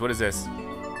climbers. What is this?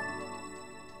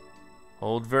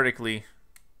 Hold vertically.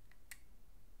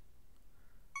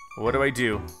 What do I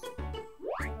do?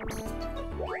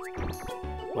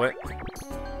 What?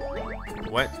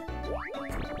 What?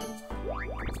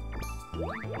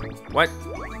 What?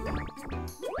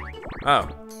 Oh.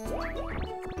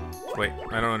 Wait,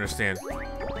 I don't understand.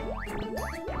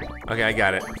 Okay, I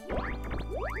got it.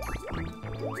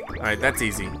 Alright, that's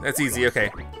easy. That's easy,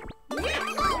 okay.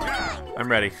 I'm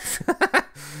ready.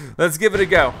 Let's give it a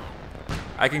go.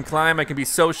 I can climb, I can be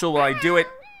social while I do it.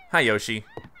 Hi, Yoshi.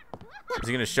 Is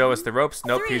he gonna show us the ropes?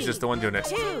 Nope, 3, he's just the one doing it.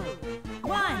 2,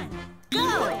 1,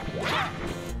 go!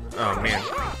 Oh, man.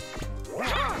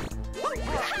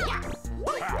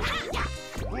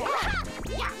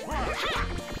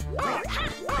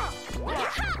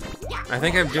 I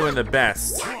think I'm doing the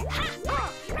best.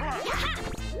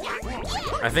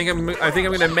 I think I'm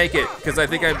gonna make it because I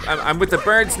think I'm with the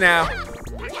birds now.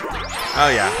 Oh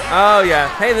yeah, oh yeah.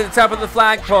 Hey, to the top of the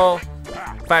flagpole.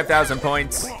 5,000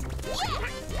 points.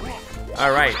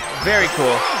 All right, very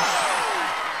cool.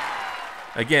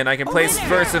 Again, I can place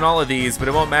first in all of these, but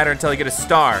it won't matter until I get a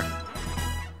star.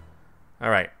 All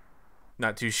right,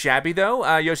 not too shabby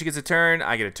though. Yoshi gets a turn.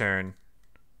 I get a turn.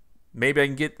 Maybe I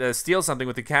can get steal something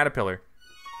with the caterpillar.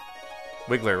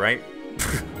 Wiggler, right?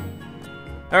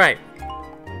 All right.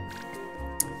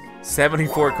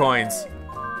 74 coins.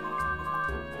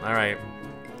 All right.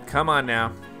 Come on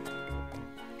now.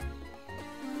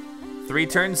 3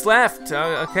 turns left.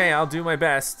 Okay, I'll do my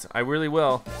best. I really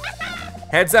will.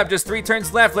 Heads up, just 3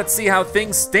 turns left. Let's see how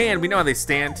things stand. We know how they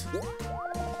stand.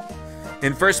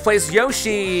 In first place,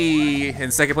 Yoshi.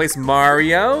 In second place,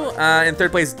 Mario. In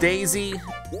third place, Daisy.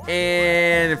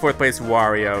 And in fourth place,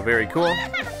 Wario. Very cool.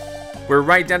 We're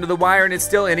right down to the wire, and it's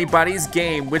still anybody's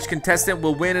game. Which contestant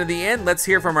will win in the end? Let's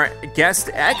hear from our guest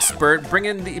expert.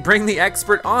 Bring the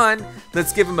expert on.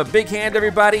 Let's give him a big hand,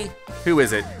 everybody. Who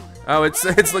is it? Oh, it's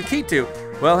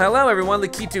Lakitu. Well, hello everyone,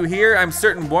 Lakitu here. I'm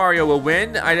certain Wario will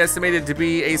win. I'd estimate it to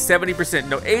be a 70%,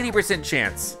 no, 80%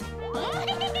 chance.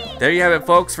 There you have it,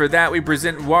 folks. For that, we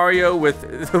present Wario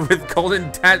with golden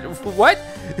what?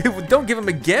 Don't give him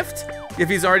a gift if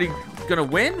he's already gonna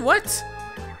win? What?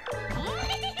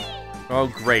 Oh,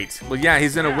 great. Well, yeah,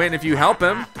 he's gonna win if you help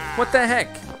him. What the heck?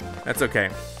 That's okay.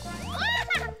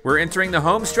 We're entering the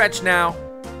home stretch now.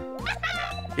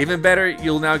 Even better,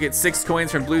 you'll now get 6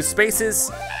 coins from blue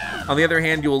spaces. On the other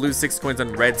hand, you will lose 6 coins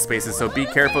on red spaces, so be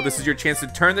careful. This is your chance to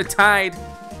turn the tide.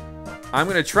 I'm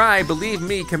gonna try. Believe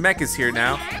me, Kamek is here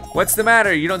now. What's the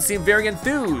matter? You don't seem very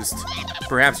enthused.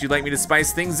 Perhaps you'd like me to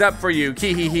spice things up for you.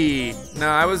 Kee-hee-hee. No,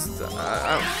 I was...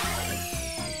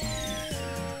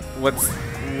 What's...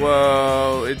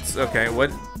 Whoa, it's... Okay,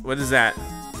 what is that?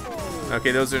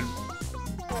 Okay, those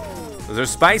are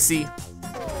spicy.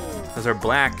 Those are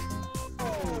black.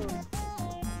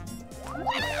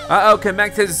 Uh-oh,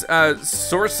 Kamek has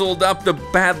sorcelled up the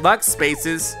bad luck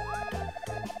spaces.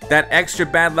 That extra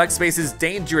bad luck space is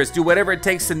dangerous. Do whatever it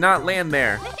takes to not land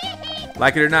there.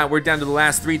 Like it or not, we're down to the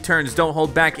last 3 turns. Don't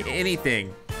hold back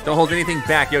anything. Don't hold anything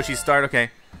back. Yoshi, start. Okay.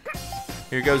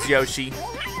 Here goes Yoshi.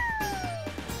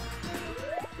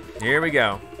 Here we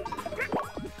go.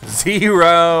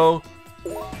 0.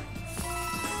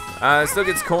 Still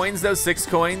gets coins though, 6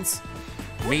 coins.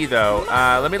 Me though.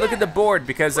 Let me look at the board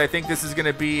because I think this is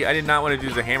gonna be, I did not want to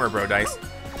do the Hammer Bro dice.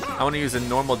 I want to use a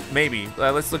normal, maybe.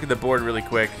 Let's look at the board really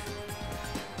quick.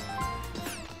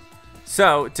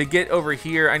 So to get over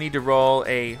here, I need to roll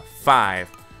a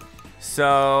 5.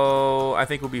 So I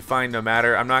think we'll be fine no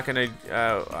matter. I'm not gonna,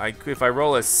 if I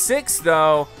roll a 6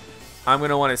 though, I'm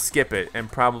gonna want to skip it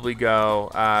and probably go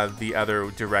the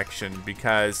other direction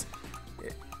because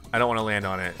I don't want to land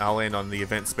on it. I'll land on the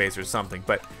event space or something.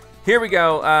 But here we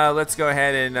go. Let's go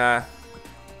ahead and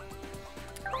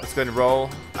let's go ahead and roll.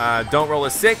 Don't roll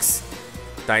a 6.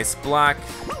 Dice block.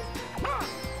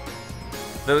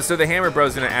 So the Hammer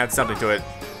Bro's gonna add something to it.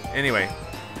 Anyway,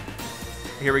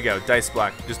 here we go. Dice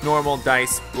block. Just normal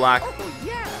dice block.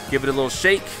 Give it a little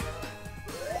shake.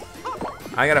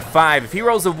 I got a 5. If he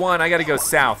rolls a 1, I gotta go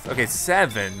south. Okay,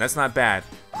 7. That's not bad.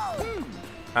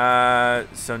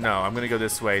 So no, I'm gonna go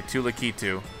this way to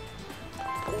Lakitu.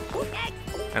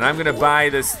 And I'm gonna buy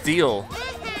the steel.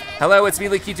 Hello, it's me,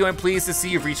 Lakitu. I'm pleased to see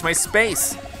you've reached my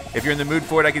space. If you're in the mood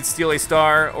for it, I could steal a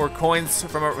star or coins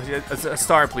from a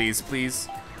star, please, please.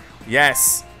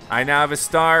 Yes, I now have a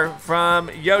star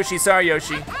from Yoshi. Sorry,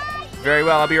 Yoshi. Very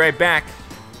well, I'll be right back.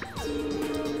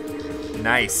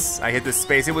 Nice, I hit the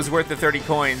space. It was worth the 30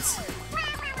 coins.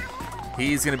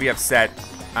 He's gonna be upset.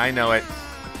 I know it.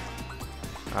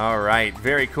 All right,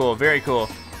 very cool, very cool.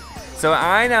 So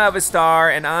I now have a star,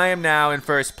 and I am now in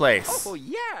first place. Oh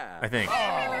yeah. I think.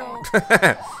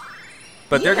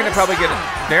 But they're gonna probably get.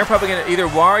 They're probably gonna either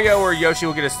Wario or Yoshi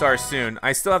will get a star soon.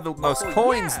 I still have the most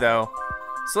coins though,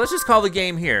 so let's just call the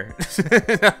game here.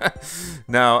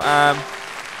 No. All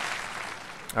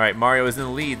right, Mario is in the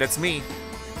lead. That's me.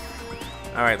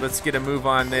 All right, let's get a move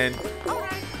on then.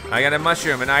 I got a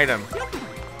mushroom, an item.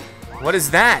 What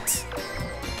is that?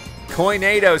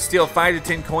 Coinado, steal 5 to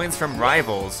 10 coins from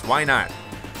rivals. Why not?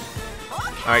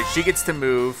 All right, she gets to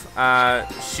move.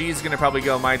 She's gonna probably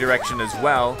go my direction as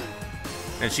well.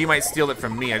 And she might steal it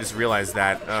from me, I just realized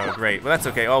that. Oh, great, well that's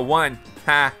okay. Oh, 1,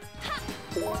 ha.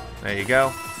 There you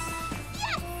go.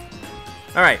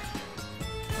 All right.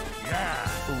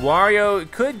 Wario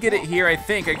could get it here, I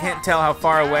think. I can't tell how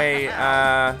far away,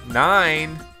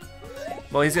 9.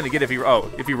 Well, he's gonna get it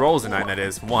if he rolls a 9, that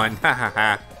is. 1, ha ha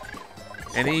ha.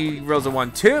 And he rolls a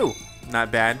 1, 2.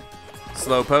 Not bad.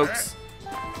 Slow pokes.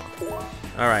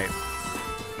 All right.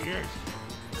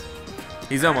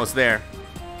 He's almost there.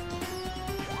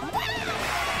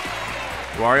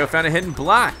 Wario found a hidden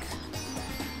block.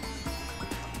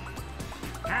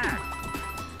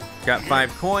 Got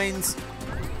 5 coins.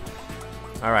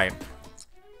 All right.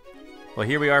 Well,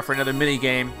 here we are for another mini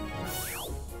game.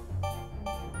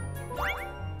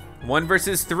 1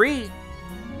 versus 3.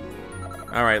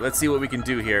 All right, let's see what we can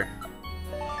do here.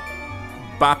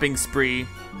 Bopping spree.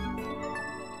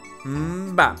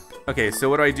 Bop. Okay, so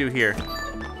what do I do here?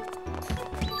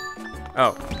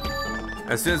 Oh.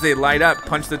 As soon as they light up,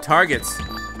 punch the targets.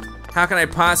 How can I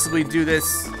possibly do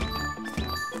this?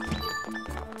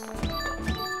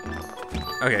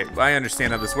 Okay, I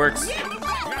understand how this works.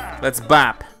 Let's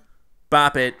bop.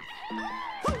 Bop it.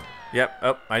 Yep.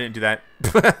 Oh, I didn't do that.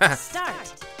 Start.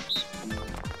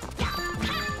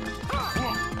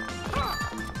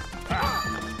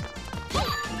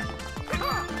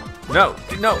 No,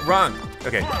 no, wrong.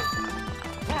 Okay.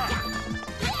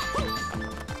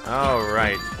 All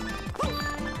right.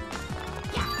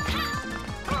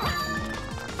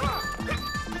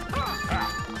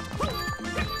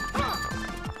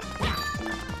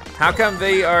 How come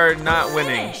they are not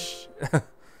winning?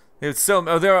 It's so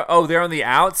they're on the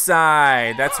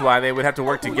outside. That's why they would have to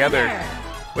work together,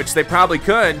 which they probably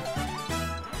could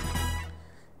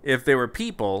if they were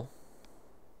people.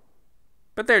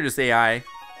 But they're just AI.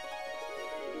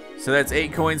 So that's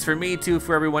 8 coins for me, 2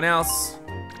 for everyone else.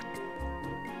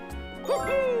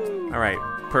 All right,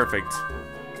 perfect.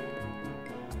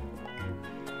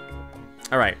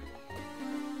 All right.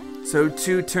 So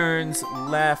 2 turns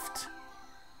left.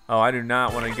 Oh, I do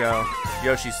not want to go.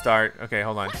 Yoshi start. Okay,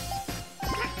 hold on.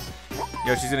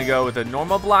 Yoshi's gonna go with a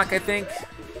normal block, I think.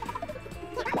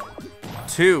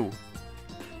 2.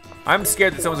 I'm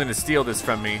scared that someone's gonna steal this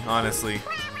from me, honestly.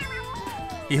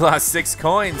 He lost 6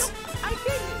 coins.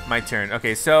 My turn.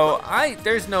 Okay, so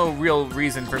there's no real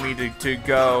reason for me to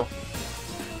go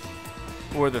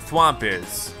where the thwomp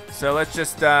is. So let's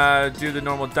just do the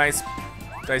normal dice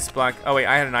block. Oh wait,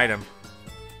 I had an item.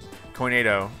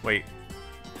 Coinado. Wait.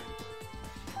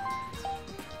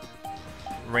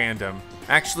 Random.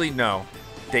 Actually, no.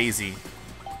 Daisy.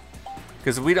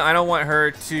 Because I don't want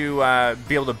her to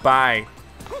be able to buy.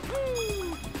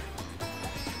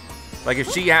 Like if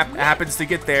she happens to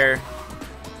get there.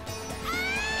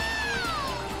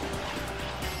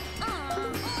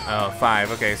 Oh,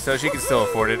 5. Okay, so she can still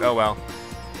afford it. Oh well.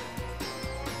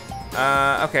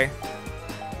 Okay.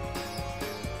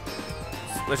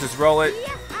 Let's just roll it.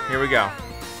 Here we go.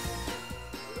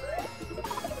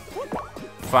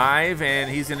 5,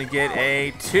 and he's gonna get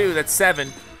a 2. That's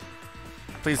 7.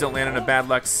 Please don't land in a bad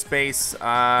luck space.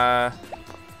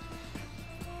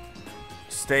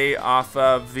 Stay off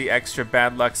of the extra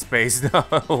bad luck space. No,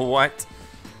 what?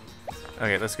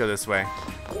 Okay, let's go this way.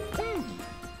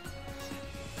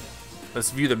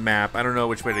 Let's view the map. I don't know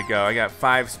which way to go. I got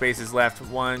 5 spaces left.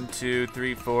 1, 2,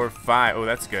 3, 4, 5. Oh,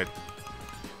 that's good.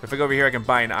 If I go over here, I can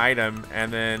buy an item, and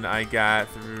then I got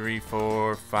 3,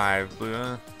 4, 5.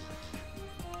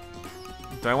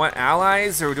 Do I want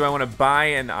allies, or do I want to buy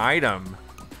an item?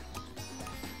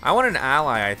 I want an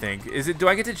ally, I think. Do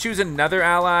I get to choose another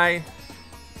ally?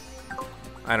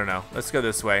 I don't know. Let's go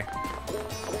this way.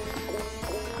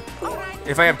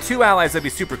 If I have 2 allies, that'd be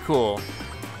super cool.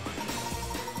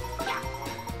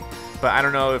 But I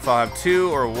don't know if I'll have 2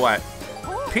 or what.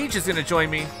 Peach is gonna join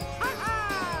me.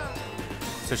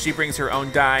 So she brings her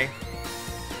own die.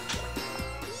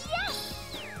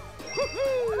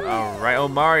 All right, oh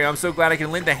Mario, I'm so glad I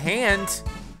can lend a hand.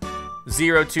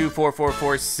 0, 2, 4, 4,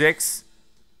 4, 6.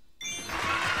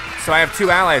 So I have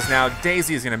 2 allies now.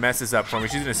 Daisy is gonna mess this up for me.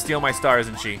 She's gonna steal my star,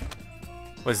 isn't she?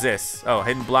 What's this? Oh,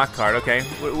 hidden block card, okay.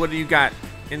 What do you got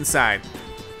inside?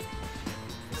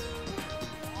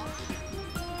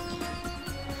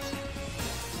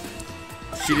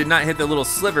 She did not hit the little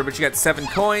sliver, but she got 7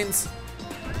 coins.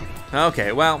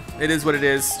 Okay, well, it is what it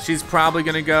is. She's probably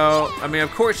gonna go, I mean,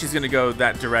 of course she's gonna go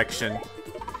that direction.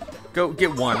 Go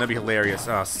get 1, that'd be hilarious.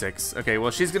 Oh, 6. Okay,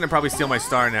 well, she's gonna probably steal my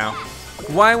star now.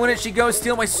 Why wouldn't she go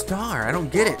steal my star? I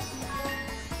don't get it.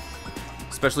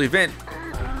 Special event.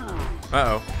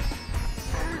 Uh-oh.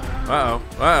 Uh-oh.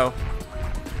 Uh-oh.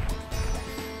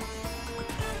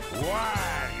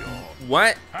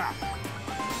 What?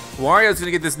 Wario's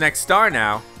gonna get this next star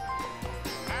now.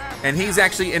 And he's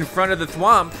actually in front of the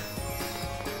thwomp.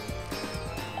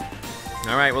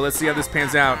 Alright, well, let's see how this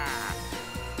pans out.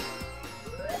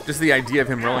 Just the idea of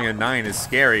him rolling a 9 is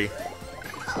scary.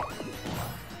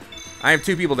 I have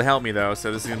 2 people to help me, though,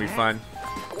 so this is gonna be fun.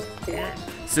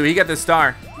 So he got the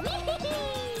star.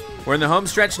 We're in the home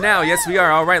stretch now. Yes, we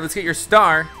are. Alright, let's get your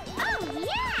star.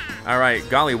 Alright,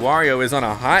 golly, Wario is on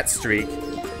a hot streak.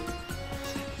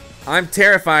 I'm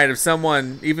terrified of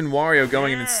someone, even Wario,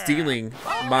 going in and stealing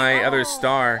my other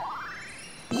star.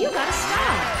 You got a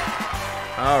star.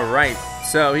 All right,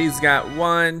 so he's got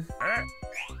 1.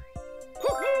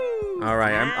 All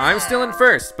right, I'm still in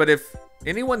first, but if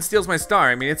anyone steals my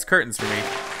star, I mean, it's curtains for me.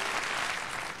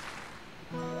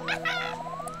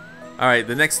 All right,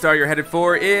 the next star you're headed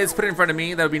for is, put it in front of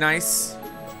me, that would be nice.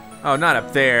 Oh, not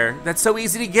up there. That's so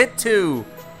easy to get to.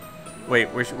 Wait,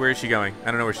 where is she going? I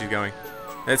don't know where she's going.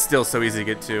 That's still so easy to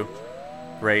get to.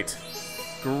 Great.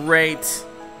 Great.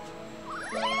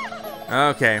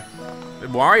 Okay.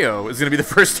 Wario is gonna be the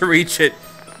first to reach it.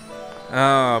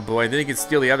 Oh boy, then he could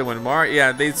steal the other one.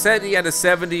 Yeah, they said he had a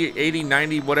 70, 80,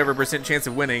 90, whatever % chance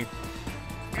of winning.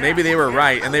 Maybe they were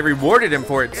right, and they rewarded him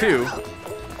for it too.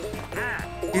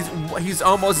 He's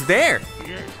almost there.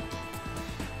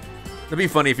 It'd be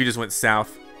funny if he just went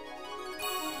south.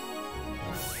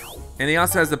 And he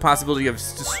also has the possibility of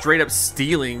just straight up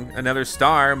stealing another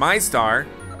star, my star,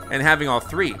 and having all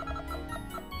 3.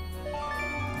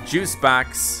 Juice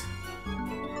box.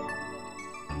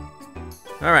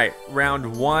 All right,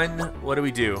 round 1. What do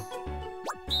we do?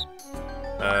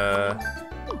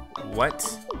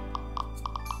 What?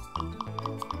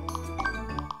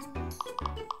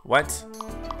 What?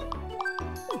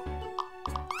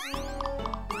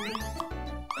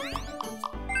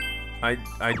 I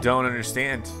don't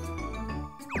understand.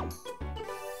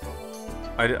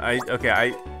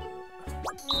 Okay,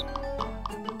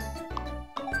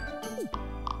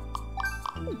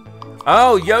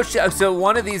 Oh, Yoshi, so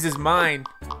one of these is mine.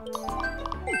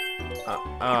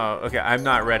 Oh, okay, I'm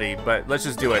not ready, but let's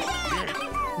just do it.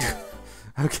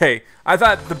 Okay, I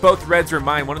thought both reds were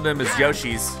mine. One of them is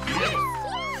Yoshi's.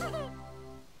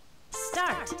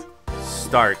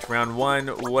 Start. Round 1,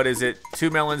 what is it? 2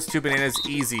 melons, 2 bananas,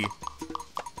 easy.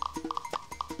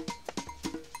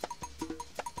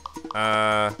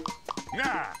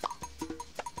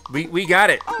 We got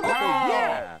it. Oh,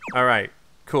 yeah. All right,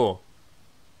 cool.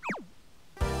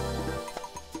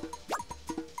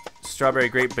 Strawberry,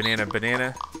 grape, banana,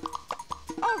 banana.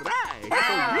 All right. Oh,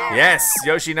 yeah. Yes,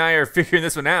 Yoshi and I are figuring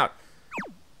this one out.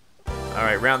 All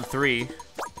right, round 3.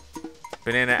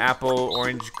 Banana, apple,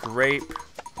 orange, grape.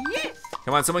 Yes.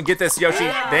 Come on, someone get this, Yoshi.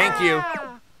 Thank you.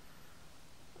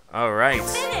 All right.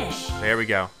 Finish. There we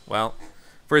go. Well,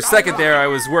 for a second there, I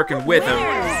was working with him.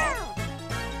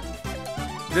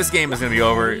 This game is gonna be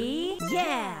over.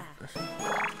 Yeah.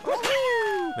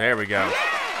 There we go.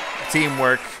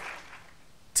 Teamwork.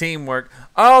 Teamwork.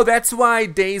 Oh, that's why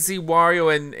Daisy, Wario,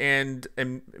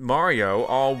 and Mario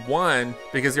all won,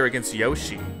 because they were against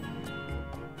Yoshi.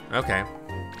 Okay.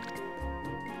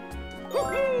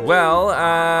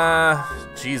 Well,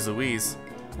 geez Louise.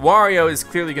 Wario is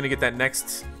clearly gonna get that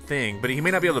next thing, but he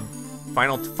may not be able to.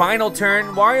 Final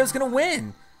turn. Wario's gonna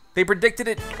win. They predicted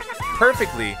it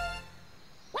perfectly.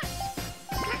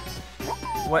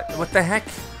 What the heck?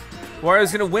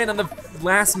 Wario's gonna win on the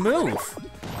last move.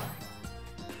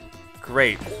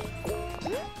 Great.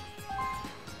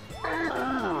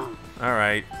 All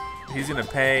right, he's gonna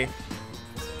pay.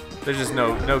 There's just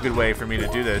no good way for me to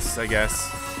do this, I guess.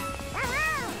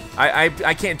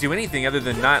 I can't do anything other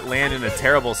than not land in a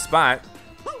terrible spot.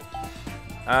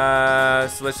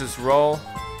 So let's just roll.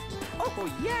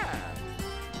 Oh, yeah.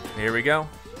 Here we go.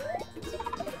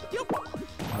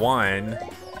 1,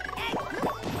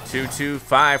 2, 2,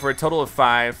 5 for a total of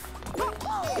 5.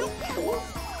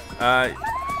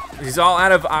 He's all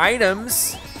out of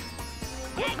items.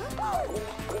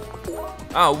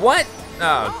 Oh, what?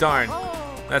 Oh, darn.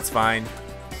 That's fine.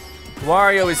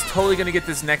 Wario is totally gonna get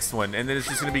this next one, and then it's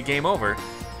just gonna be game over.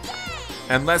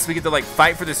 Unless we get to like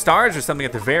fight for the stars or something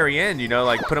at the very end, you know,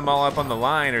 like put them all up on the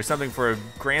line or something for a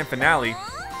grand finale.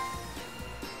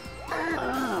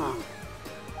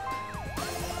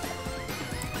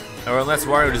 Or unless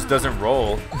Wario just doesn't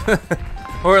roll.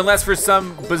 Or unless for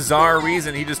some bizarre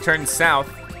reason he just turns south.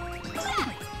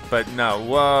 But no,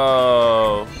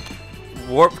 whoa.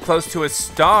 Warp close to a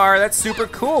star, that's super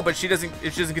cool, but if she doesn't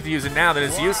get to use it now, then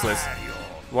it's useless.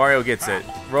 Wario gets it.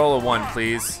 Roll a 1,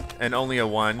 please, and only a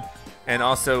 1. And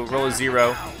also roll a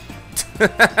 0.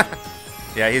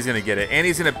 Yeah, he's gonna get it. And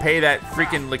he's gonna pay that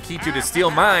freaking Lakitu to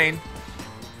steal mine.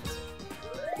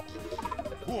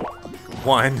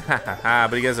 1,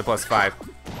 but he gets a +5.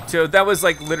 So that was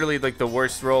like literally like the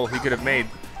worst roll he could have made.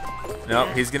 Nope,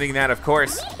 he's getting that, of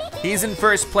course. He's in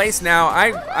first place now.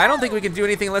 I don't think we can do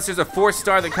anything unless there's a 4th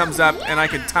star that comes up and I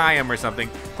can tie him or something.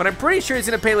 But I'm pretty sure he's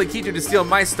gonna pay Lakitu to steal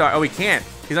my star. Oh, he can't.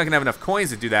 He's not gonna have enough coins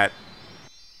to do that.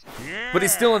 But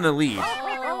he's still in the lead.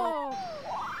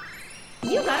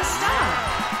 You got a star.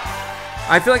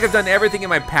 I feel like I've done everything in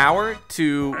my power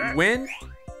to win.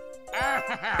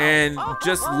 And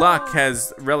just luck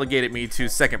has relegated me to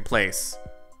 2nd place.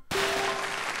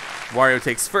 Wario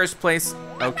takes 1st place.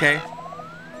 Okay.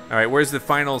 All right, where's the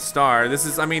final star? This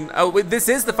is, I mean, oh, this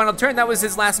is the final turn. That was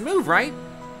his last move, right?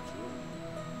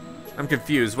 I'm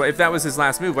confused. If that was his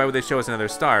last move, why would they show us another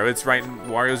star? It's right in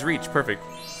Wario's reach. Perfect.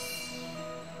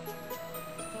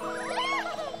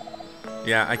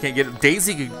 Yeah, I can't get it.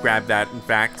 Daisy could grab that, in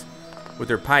fact, with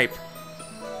her pipe.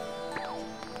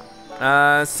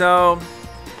 So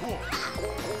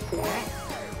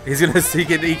he's gonna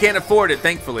he can't afford it,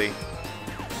 thankfully.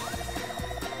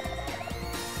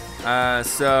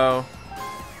 So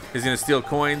He's gonna steal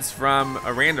coins from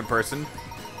a random person.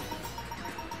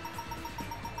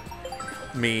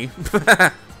 Me.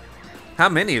 How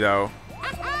many though?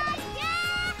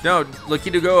 No, look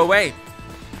you to go away.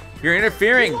 You're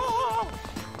interfering.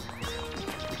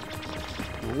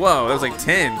 Whoa, that was like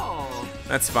 10.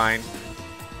 That's fine.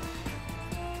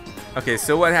 Okay,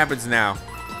 so what happens now?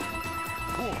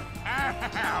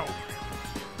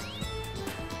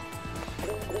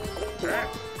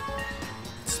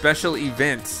 Special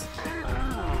events.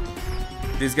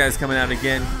 These guys coming out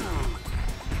again.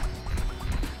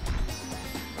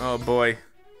 Oh boy.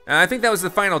 I think that was the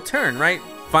final turn, right?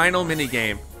 Final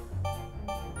minigame.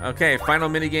 Okay, final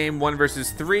minigame, 1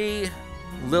 versus 3.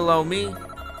 Lil o me.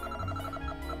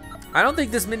 I don't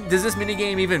think does this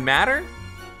minigame even matter?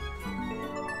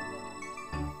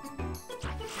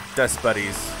 Dust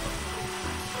buddies.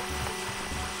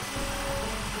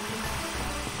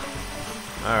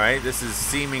 All right, this is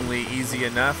seemingly easy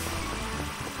enough.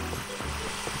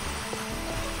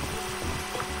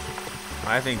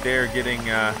 I think they're getting,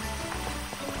 I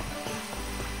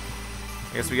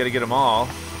guess we gotta get them all.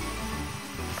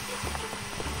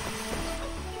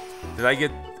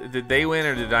 Did they win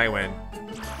or did I win?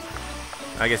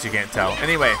 I guess you can't tell.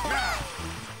 Anyway,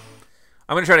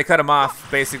 I'm gonna try to cut them off,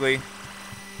 basically.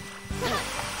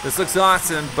 This looks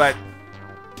awesome, but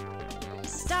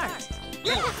Start.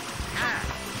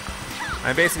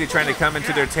 I'm basically trying to come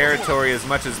into their territory as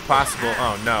much as possible.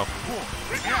 Oh no.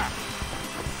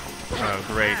 Oh,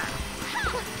 great.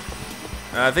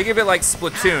 Think of it like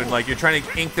Splatoon, like you're trying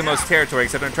to ink the most territory,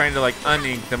 except I'm trying to like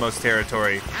un-ink the most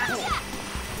territory.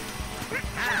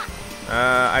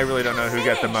 I really don't know who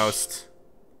got the most.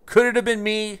 Could it have been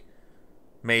me?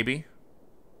 Maybe.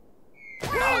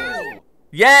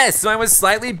 Yes, mine was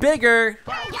slightly bigger.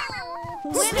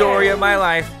 Story of my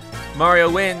life. Mario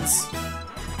wins.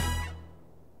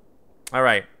 All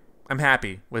right, I'm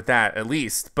happy with that at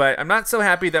least, but I'm not so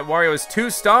happy that Wario is 2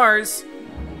 stars,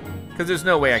 because there's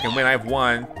no way I can win. I have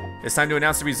 1. It's time to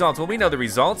announce the results. Well, we know the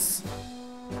results.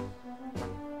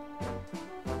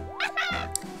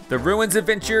 The Ruins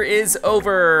adventure is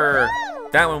over.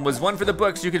 That one was one for the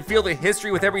books. You can feel the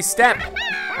history with every step.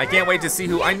 I can't wait to see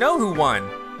who, I know who won.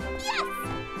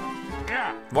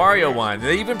 Wario won.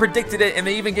 They even predicted it, and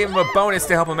they even gave him a bonus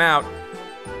to help him out.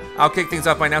 I'll kick things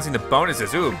off by announcing the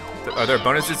bonuses. Ooh, are there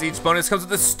bonuses? Each bonus comes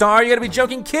with a star? You gotta be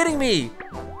joking, kidding me.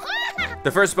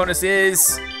 The first bonus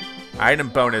is item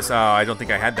bonus. Oh, I don't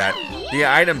think I had that. The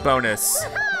item bonus.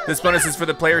 This bonus is for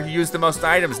the player who used the most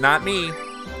items, not me.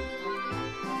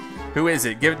 Who is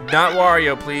it? Not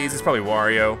Wario, please. It's probably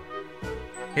Wario.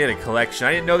 He had a collection.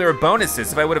 I didn't know there were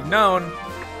bonuses. If I would have known.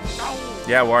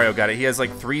 Yeah, Wario got it. He has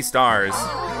like 3 stars.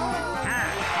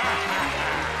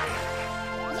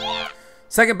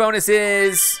 Second bonus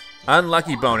is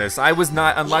unlucky bonus. I was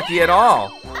not unlucky at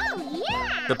all.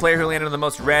 The player who landed on the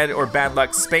most red or bad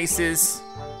luck spaces.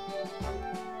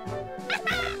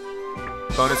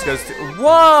 Bonus goes to,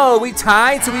 whoa, we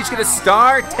tied, so we each get a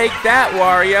star. Take that,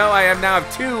 Wario. I now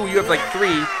have 2, you have like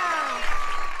 3.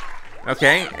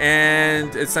 Okay,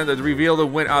 and it's time to reveal the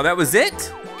win. Oh, that was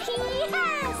it?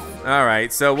 All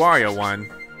right, so Wario won.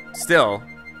 Still.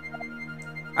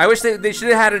 I wish they should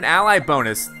have had an ally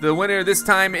bonus. The winner this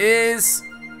time is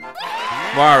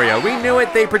Wario. We knew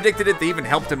it, they predicted it, they even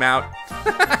helped him out.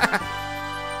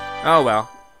 Oh well.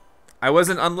 I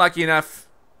wasn't unlucky enough,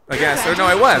 I guess. Or no,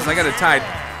 I was, I got it tied.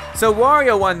 So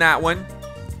Wario won that one.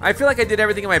 I feel like I did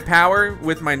everything in my power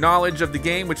with my knowledge of the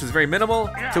game, which was very minimal,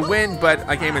 to win, but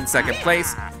I came in 2nd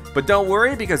place. But don't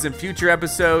worry, because in future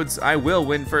episodes, I will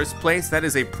win 1st place. That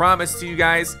is a promise to you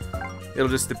guys. It'll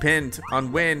just depend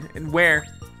on when and where.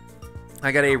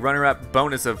 I got a runner-up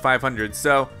bonus of 500.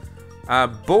 So,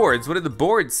 boards, what did the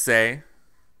boards say?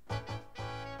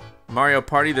 Mario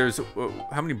Party, there's,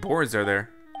 how many boards are there?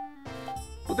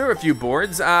 Well, there are a few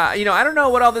boards. You know, I don't know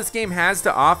what all this game has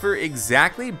to offer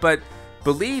exactly, but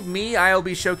believe me, I'll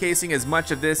be showcasing as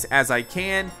much of this as I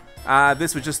can.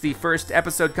 This was just the first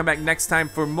episode. Come back next time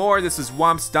for more. This is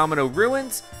Whomp's Domino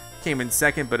Ruins. Came in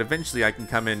 2nd, but eventually I can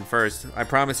come in 1st. I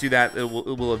promise you that it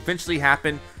will eventually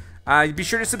happen. Be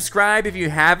sure to subscribe if you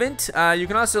haven't. You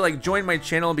can also like join my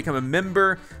channel and become a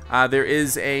member. There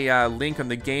is a link on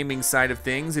the gaming side of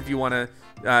things. If you want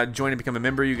to join and become a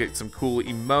member, you get some cool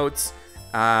emotes.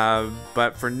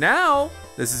 But for now,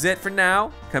 this is it for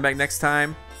now. Come back next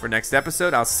time for next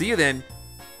episode. I'll see you then.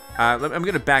 I'm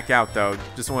gonna back out though.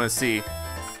 Just want to see.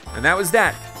 And that was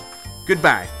that.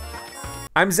 Goodbye.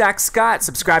 I'm Zack Scott.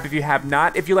 Subscribe if you have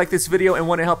not. If you like this video and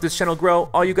want to help this channel grow,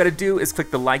 all you gotta do is click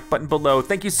the like button below.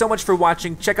 Thank you so much for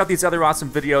watching. Check out these other awesome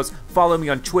videos. Follow me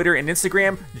on Twitter and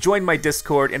Instagram. Join my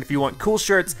Discord. And if you want cool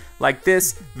shirts like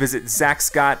this, visit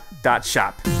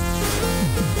ZackScott.shop.